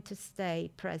trying to stay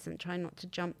present, try not to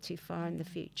jump too far in the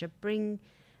future.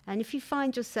 And if you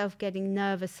find yourself getting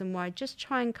nervous and worried, just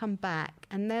try and come back,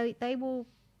 and they will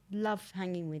love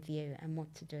hanging with you and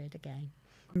want to do it again.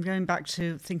 I'm going back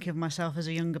to thinking of myself as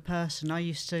a younger person. I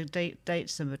used to date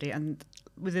somebody, and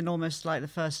within almost like the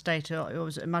first date, I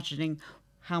was imagining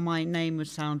how my name would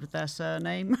sound with their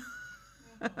surname.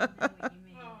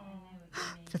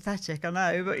 Pathetic, I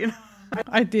know, but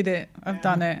I did it. I've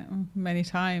done it many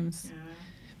times. Yeah.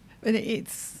 But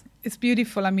it's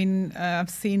beautiful. I mean, I've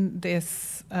seen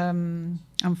this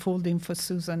unfolding for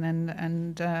Susan,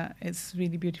 and it's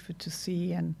really beautiful to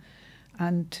see. And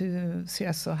and to see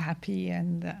us so happy.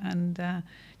 And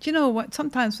do you know what?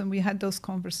 Sometimes when we had those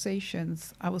conversations,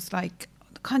 I was like,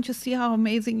 "Can't you see how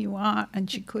amazing you are?" And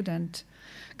she couldn't.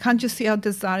 "Can't you see how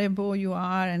desirable you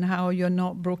are and how you're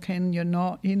not broken? You're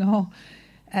not,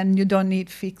 and you don't need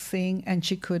fixing." And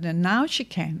she couldn't. Now she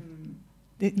can.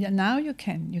 Now you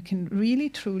can. You can really,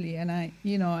 truly, and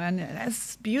and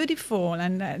that's beautiful,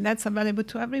 and that's available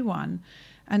to everyone.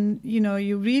 And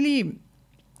you really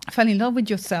fell in love with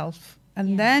yourself,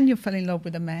 and then you fell in love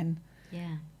with a man.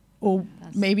 Yeah. Or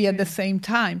maybe at the same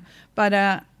time. But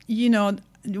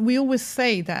we always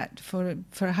say that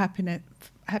for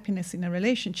happiness in a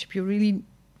relationship, you really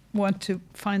want to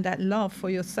find that love for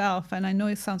yourself. And I know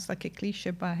it sounds like a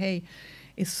cliche, but hey,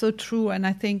 it's so true. And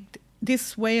I think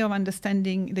this way of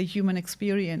understanding the human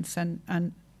experience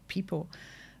and people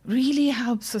really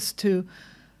helps us to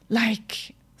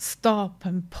stop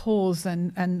and pause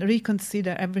and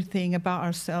reconsider everything about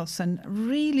ourselves and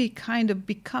really kind of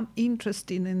become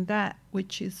interested in that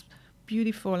which is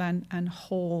beautiful and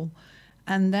whole.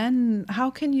 And then how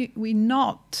can we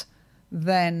not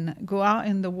then go out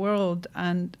in the world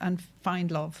and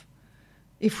find love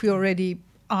if we already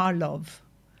are love?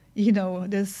 You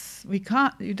don't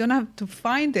have to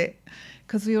find it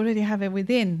because we already have it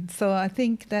within. So I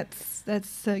think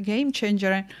that's a game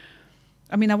changer.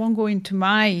 I mean, I won't go into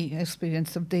my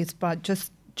experience of this, but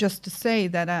just to say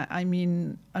that, I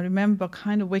remember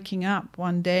kind of waking up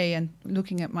one day and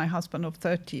looking at my husband of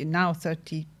 30, now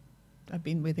 30, I've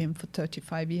been with him for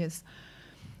 35 years,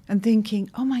 and thinking,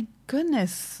 oh my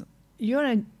goodness, you're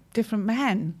a different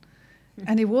man.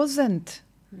 And it wasn't.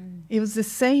 It was the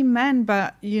same man,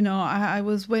 but, I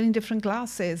was wearing different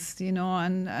glasses,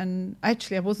 and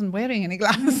actually I wasn't wearing any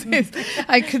glasses.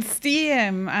 I could see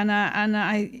him, and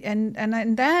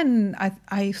then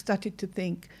I started to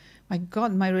think, my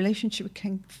God, my relationship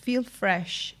can feel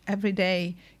fresh every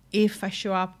day if I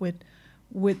show up with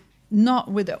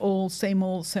not with the same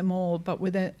old, but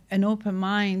with an open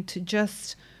mind to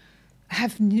just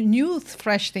have new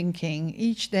fresh thinking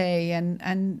each day, and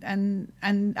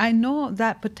I know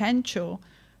that potential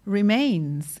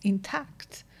remains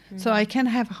intact. So I can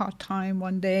have a hard time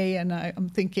one day and I'm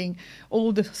thinking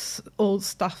all this old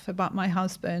stuff about my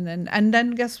husband, and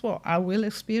then guess what? I will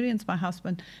experience my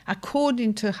husband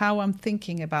according to how I'm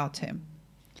thinking about him,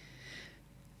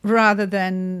 rather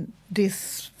than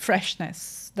this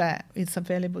freshness that is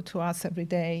available to us every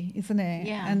day, isn't it?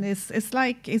 Yeah. And it's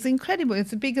incredible.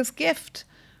 It's the biggest gift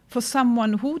for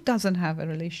someone who doesn't have a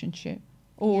relationship,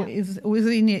 or is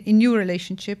in a new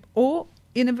relationship, or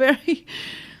in a very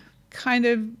kind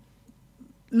of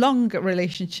long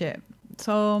relationship.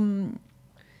 So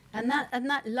and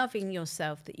that loving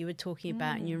yourself that you were talking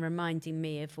about, and you're reminding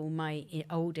me of all my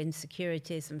old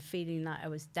insecurities and feeling like I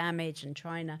was damaged and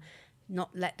trying to not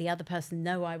let the other person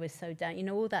know I was so down,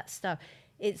 all that stuff.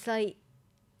 It's like,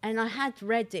 and I had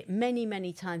read it many,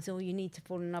 many times, you need to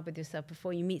fall in love with yourself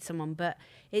before you meet someone. But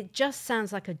it just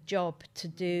sounds like a job to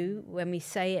do when we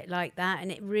say it like that.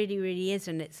 And it really, really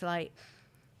isn't. It's like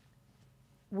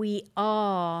we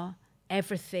are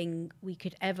everything we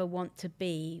could ever want to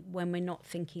be when we're not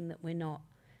thinking that we're not.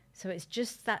 So it's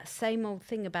just that same old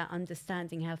thing about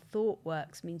understanding how thought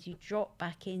works means you drop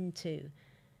back into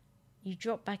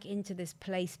this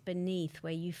place beneath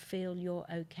where you feel your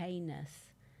okayness.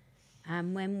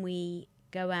 And when we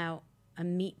go out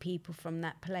and meet people from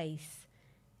that place,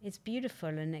 it's beautiful,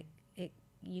 and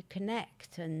you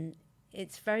connect, and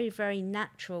it's very, very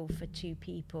natural for two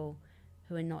people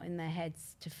who are not in their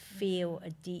heads to feel a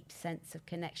deep sense of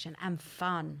connection and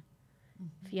fun.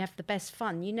 If you have the best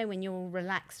fun, when you're all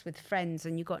relaxed with friends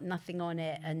and you've got nothing on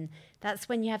it, and that's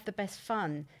when you have the best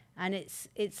fun. And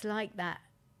it's like that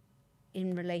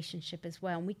in relationship as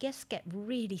well. And we just get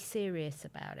really serious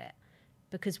about it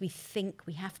because we think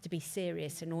we have to be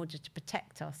serious in order to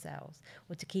protect ourselves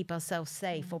or to keep ourselves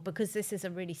safe, or because this is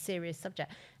a really serious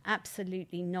subject.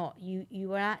 Absolutely not. You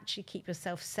will actually keep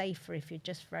yourself safer if you're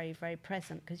just very, very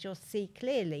present, because you'll see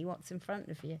clearly what's in front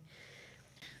of you.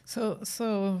 So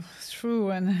true,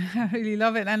 and I really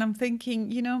love it. And I'm thinking,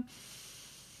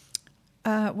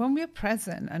 when we're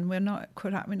present and we're not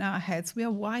caught up in our heads, we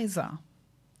are wiser.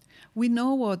 We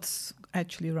know what's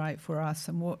actually right for us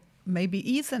and what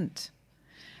maybe isn't.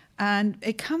 And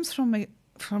it comes from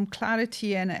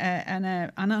clarity and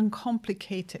an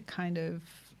uncomplicated kind of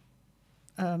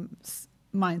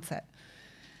mindset.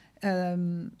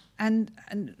 And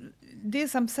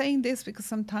this, I'm saying this because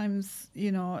sometimes,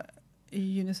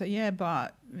 say, yeah,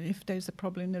 but if there's a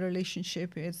problem in the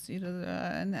relationship, it's,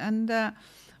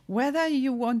 whether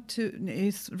you want to,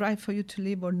 it's right for you to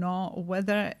live or not, or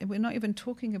whether, we're not even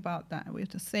talking about that. We're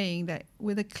just saying that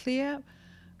with a clear,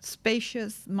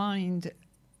 spacious mind,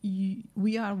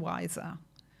 we are wiser.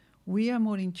 We are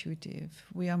more intuitive.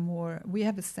 We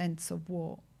have a sense of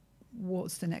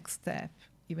what's the next step,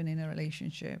 even in a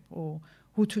relationship, or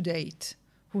who to date,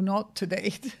 who not to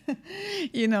date.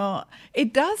 You know,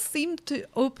 it does seem to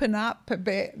open up a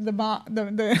bit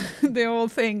the whole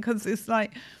thing, because it's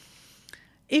like,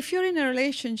 if you're in a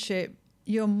relationship,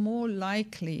 you're more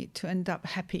likely to end up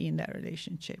happy in that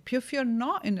relationship. If you're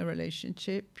not in a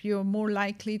relationship, you're more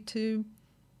likely to,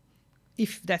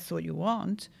 if that's what you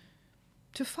want,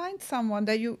 to find someone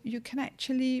that you can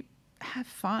actually have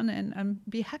fun and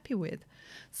be happy with.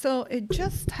 So it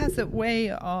just has a way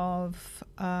of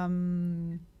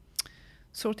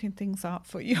sorting things out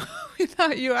for you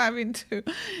without you having to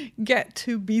get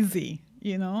too busy,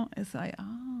 you know? It's like,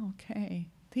 oh, okay,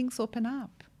 things open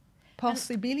up.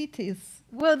 Possibilities.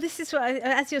 Well, this is what,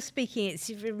 as you're speaking,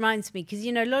 it reminds me, because,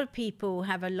 you know, a lot of people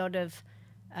have a lot of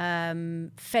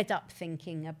fed up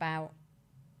thinking about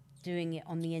doing it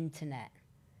on the internet,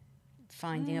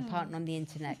 finding a partner on the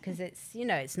internet, because it's, you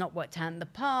know, it's not worked out in the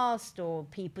past, or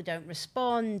people don't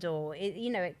respond, or,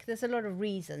 there's a lot of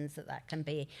reasons that can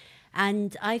be.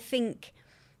 And I think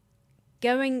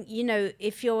going, you know,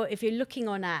 if you're looking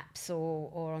on apps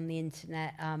or on the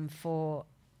internet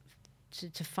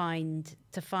to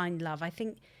find love, I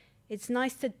think it's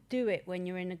nice to do it when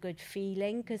you're in a good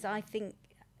feeling, because I think,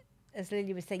 as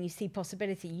Lily was saying, you see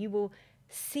possibility. You will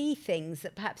see things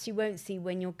that perhaps you won't see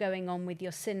when you're going on with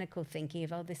your cynical thinking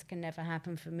of, oh, this can never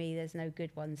happen for me, there's no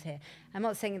good ones here. I'm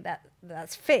not saying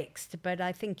that's fixed, but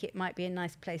I think it might be a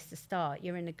nice place to start.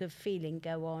 You're in a good feeling,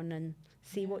 go on and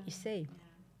see what you see.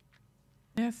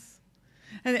 Yes.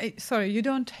 And sorry, you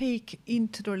don't take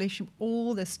into the relationship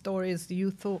all the stories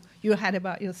you thought you had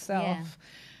about yourself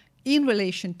in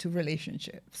relation to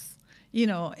relationships. You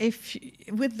know, if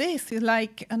with this, you're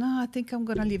like, oh, no, I think I'm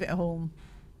going to leave it at home.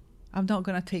 I'm not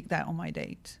going to take that on my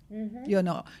date. Mm-hmm. You're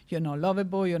not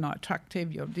lovable, you're not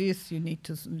attractive, you're this, you need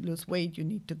to lose weight, you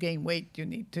need to gain weight, you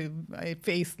need to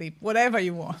facelift, whatever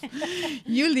you want.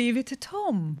 You leave it at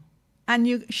home and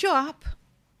you show up,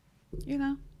 you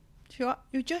know.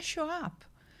 You just show up.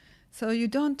 So you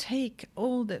don't take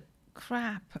all the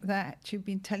crap that you've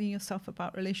been telling yourself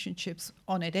about relationships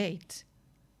on a date.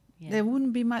 Yeah. There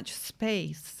wouldn't be much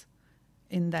space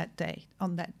on that date,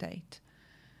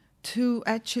 to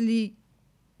actually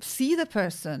see the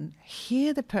person,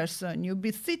 hear the person. You'll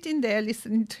be sitting there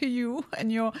listening to you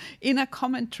and your inner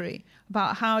commentary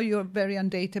about how you're very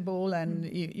undateable and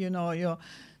you know you're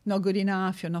not good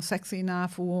enough, you're not sexy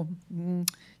enough, or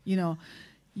you know.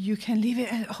 You can leave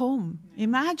it at home.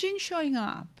 Imagine showing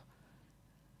up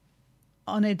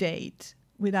on a date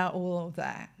without all of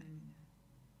that.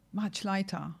 Much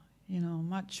lighter, you know,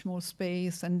 much more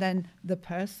space. And then the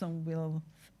person will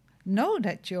know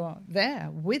that you're there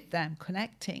with them,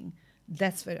 connecting.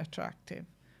 That's very attractive.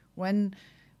 When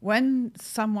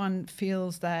someone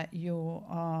feels that you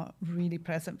are really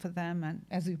present for them, and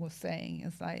as you were saying,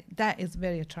 it's like, that is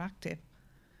very attractive.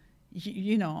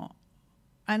 You know,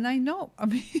 and I know, I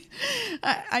mean,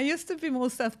 I used to be more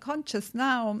self-conscious.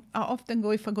 Now I often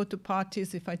go, if I go to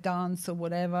parties, if I dance or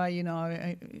whatever, you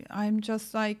know, I'm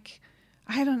just like,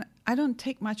 I don't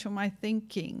take much of my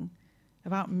thinking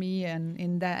about me and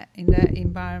in that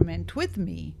environment with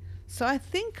me. So I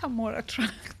think I'm more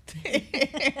attractive,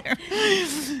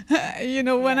 you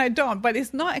know, when I don't. But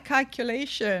it's not a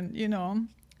calculation, you know.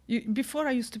 Before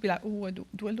I used to be like, oh,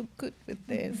 do I look good with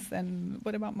this? And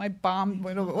what about my bum?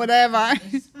 Whatever.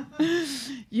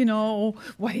 You know,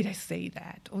 why did I say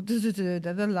that? Or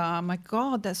my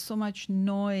God, there's so much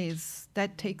noise.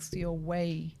 That takes you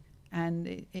away.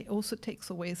 And it also takes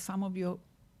away some of your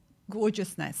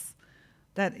gorgeousness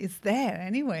that is there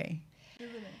anyway.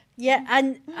 Yeah,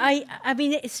 and I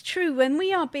mean, it's true. When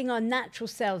we are being our natural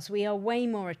selves, we are way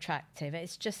more attractive.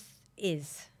 It just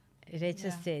is. It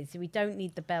just is. We don't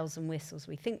need the bells and whistles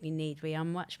we think we need. We are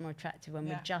much more attractive when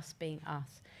we're just being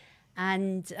us.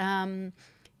 And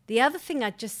the other thing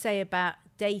I'd just say about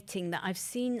dating that I've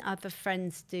seen other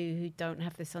friends do who don't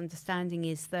have this understanding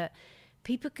is that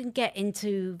people can get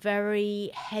into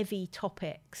very heavy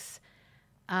topics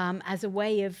as a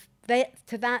way of,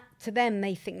 to them,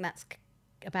 they think that's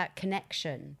about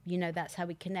connection. You know, that's how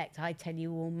we connect. I tell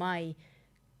you all my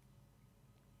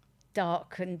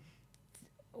dark and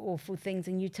awful things,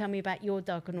 and you tell me about your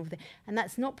dark and awful things. And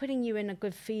that's not putting you in a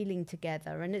good feeling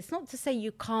together. And it's not to say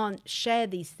you can't share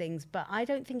these things, but I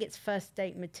don't think it's first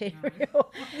date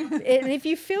material. And if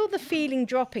you feel the feeling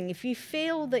dropping, if you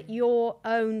feel that your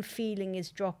own feeling is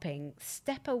dropping,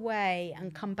 step away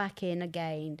and come back in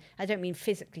again. I don't mean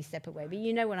physically step away, but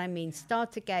you know what I mean.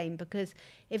 Start again, because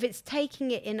if it's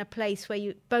taking it in a place where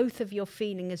you both of your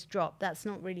feeling has dropped, that's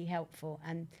not really helpful.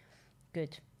 And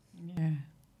good. Yeah.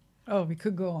 Oh, we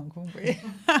could go on, couldn't we?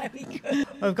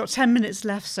 Well, we've got 10 minutes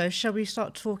left, so shall we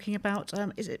start talking about,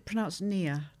 is it pronounced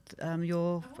Nia,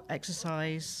 your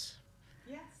exercise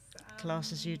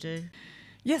classes you do?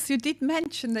 Yes, you did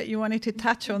mention that you wanted to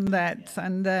touch on that,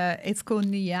 and it's called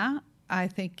NIA. I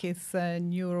think it's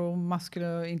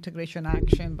neuromuscular integration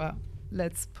action, but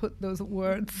let's put those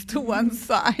words to one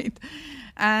side.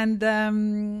 And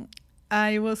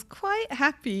I was quite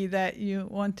happy that you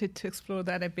wanted to explore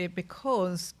that a bit,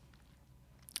 because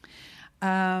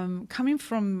coming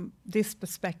from this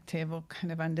perspective of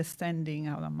kind of understanding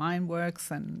how the mind works,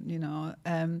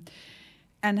 and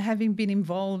and having been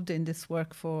involved in this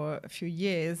work for a few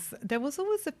years, there was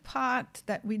always a part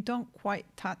that we don't quite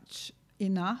touch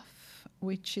enough,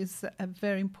 which is a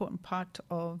very important part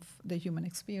of the human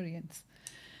experience.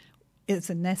 It's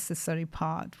a necessary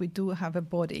part. We do have a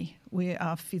body. We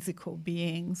are physical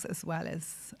beings as well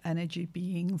as energy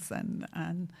beings,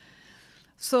 and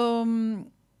so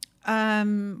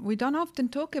we don't often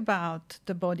talk about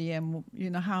the body, and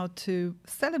how to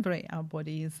celebrate our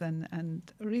bodies and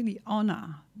really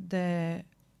honor the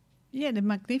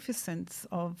magnificence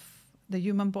of the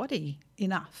human body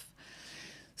enough.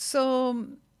 So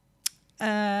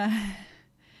the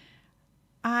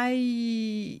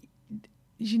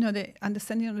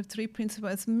understanding of the three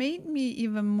principles made me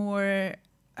even more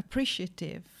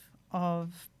appreciative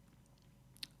of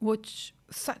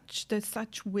there's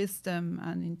such wisdom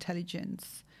and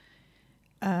intelligence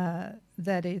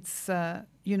that it's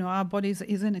our bodies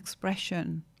is an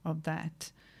expression of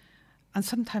that. And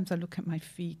sometimes I look at my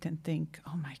feet and think,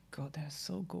 oh my God, they're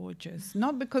so gorgeous.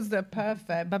 Not because they're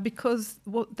perfect, but because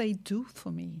what they do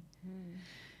for me.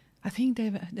 I think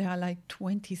there are like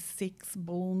 26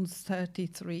 bones,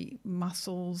 33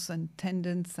 muscles and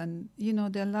tendons, and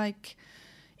they're like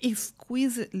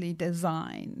exquisitely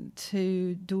designed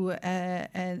to do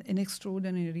an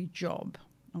extraordinary job.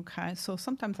 Okay, so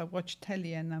sometimes I watch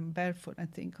telly and I'm barefoot. I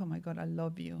think, oh my God, I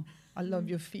love you. I love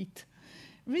your feet.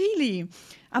 Really,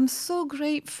 I'm so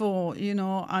grateful,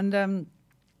 and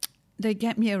they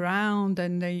get me around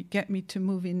and they get me to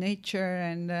move in nature,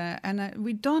 and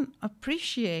we don't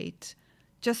appreciate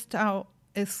just how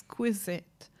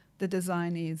exquisite the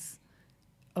design is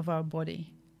of our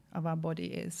body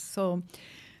is. So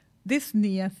this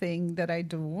Nia thing that I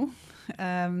do,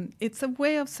 it's a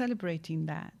way of celebrating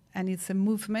that. And it's a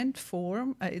movement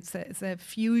form. It's a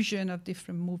fusion of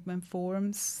different movement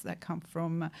forms that come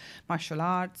from martial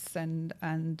arts and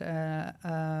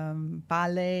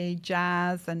ballet,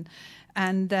 jazz, and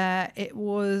it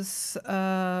was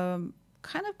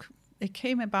it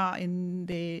came about in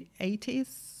the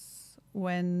 80s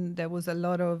when there was a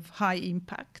lot of high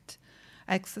impact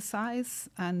exercise,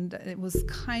 and it was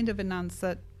kind of an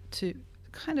answer to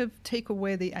kind of take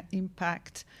away the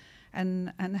impact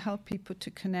and help people to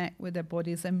connect with their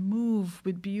bodies and move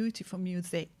with beautiful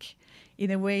music in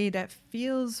a way that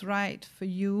feels right for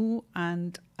you,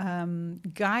 and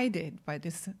guided by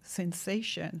this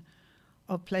sensation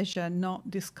of pleasure, not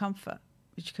discomfort,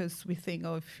 because we think,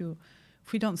 oh, if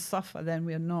we don't suffer, then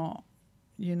we're not,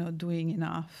 doing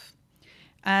enough.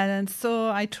 And so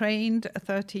I trained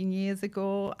 13 years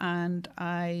ago, and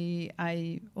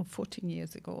or 14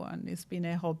 years ago, and it's been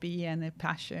a hobby and a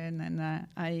passion, and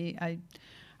I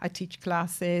teach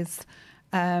classes,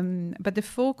 but the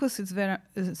focus is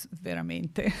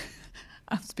veramente,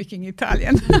 I'm speaking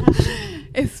Italian,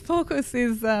 its focus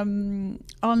is on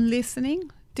listening,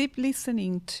 deep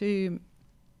listening to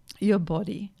your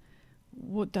body.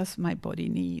 What does my body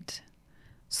need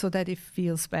so that it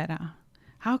feels better?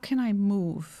 How can I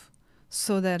move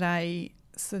so that I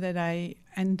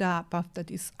end up after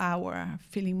this hour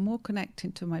feeling more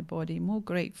connected to my body, more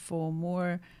grateful,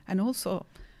 more, and also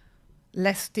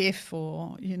less stiff,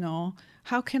 or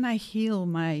how can I heal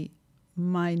my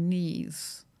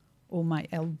knees or my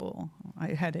elbow? I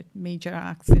had a major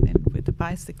accident with a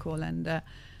bicycle, and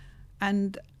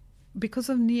because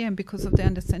of Nia and because of the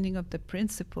understanding of the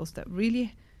principles, that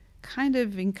really kind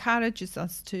of encourages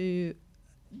us to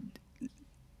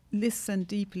listen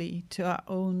deeply to our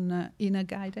own inner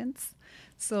guidance.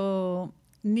 So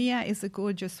Nia is a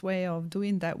gorgeous way of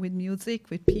doing that with music,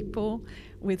 with people,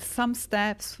 with some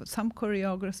steps, some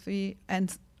choreography,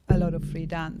 and a lot of free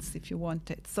dance if you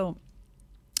want it. So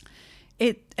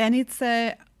it's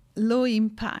a low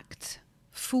impact,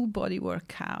 full body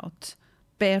workout,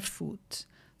 barefoot.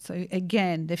 So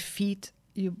again, the feet,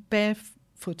 you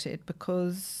barefooted,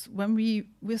 because when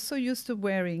we're so used to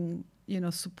wearing,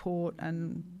 support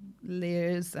and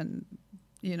layers, and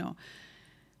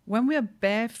when we are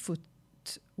barefoot,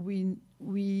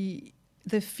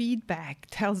 the feedback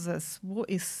tells us what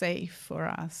is safe for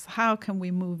us. How can we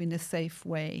move in a safe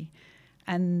way,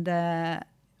 and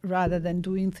rather than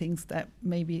doing things that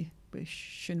maybe we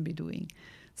shouldn't be doing.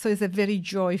 So it's a very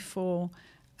joyful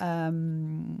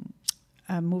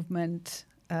movement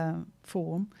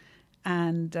form,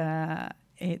 and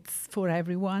it's for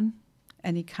everyone,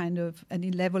 any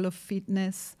level of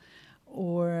fitness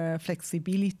or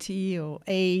flexibility or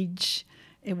age.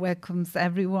 It welcomes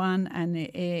everyone, and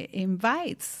it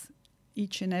invites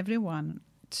each and everyone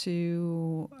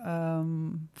to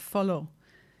follow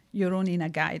your own inner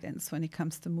guidance when it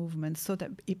comes to movement, so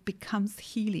that it becomes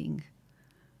healing.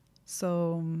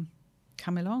 So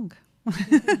come along.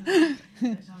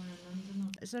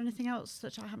 Is there anything else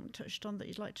that I haven't touched on that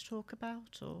you'd like to talk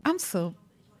about? Or I'm so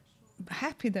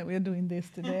happy that we're doing this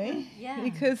today. Yeah.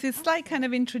 Because it's like kind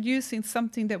of introducing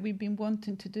something that we've been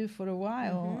wanting to do for a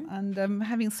while, and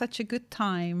having such a good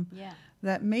time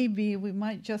that maybe we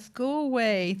might just go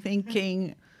away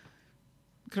thinking,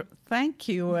 thank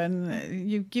you, and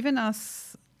you've given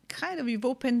us you've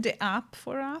opened it up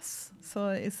for us, so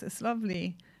it's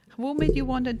lovely. What made you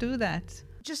want to do that?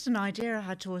 just an idea I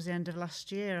had towards the end of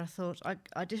last year. I thought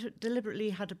I deliberately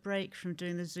had a break from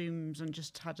doing the Zooms and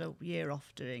just had a year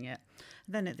off doing it.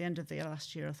 And then at the end of the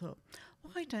last year, I thought,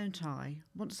 why don't I,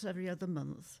 once every other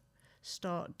month,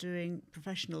 start doing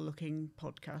professional-looking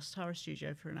podcasts, hire a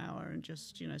studio for an hour and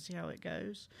just, see how it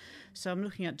goes. So I'm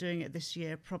looking at doing it this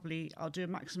year. Probably I'll do a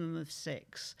maximum of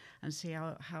 6 and see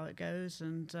how it goes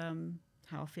and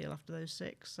how I feel after those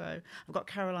 6. So I've got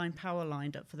Caroline Power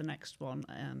lined up for the next one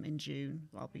in June.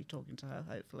 I'll be talking to her,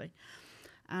 hopefully.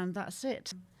 And that's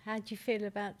it. How do you feel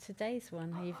about today's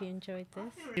one? Have you enjoyed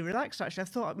this? Really relaxed, actually. I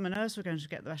thought my nerves were going to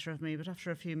get the better of me, but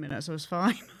after a few minutes I was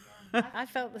fine. I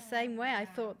felt the same way. I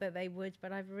thought that they would,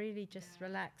 but I've really just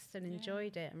relaxed and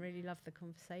enjoyed it and really loved the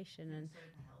conversation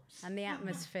and the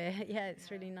atmosphere. Yeah,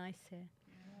 it's really nice here.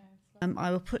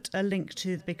 I will put a link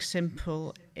to the Big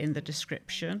Simple in the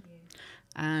description,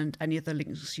 and any other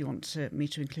links you want me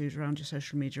to include around your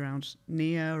social media, around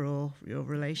Nia or your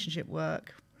relationship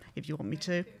work, if you want me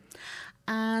to.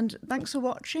 And thanks for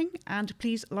watching, and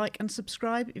please like and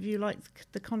subscribe if you like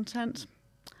the content.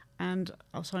 And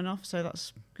I'll sign off. So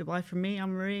that's goodbye from me,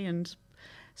 Anne-Marie, and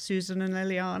Susan and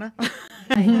Liliana.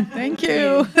 Thank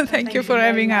you. Thank you for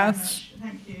having us.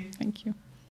 Thank you. Thank you.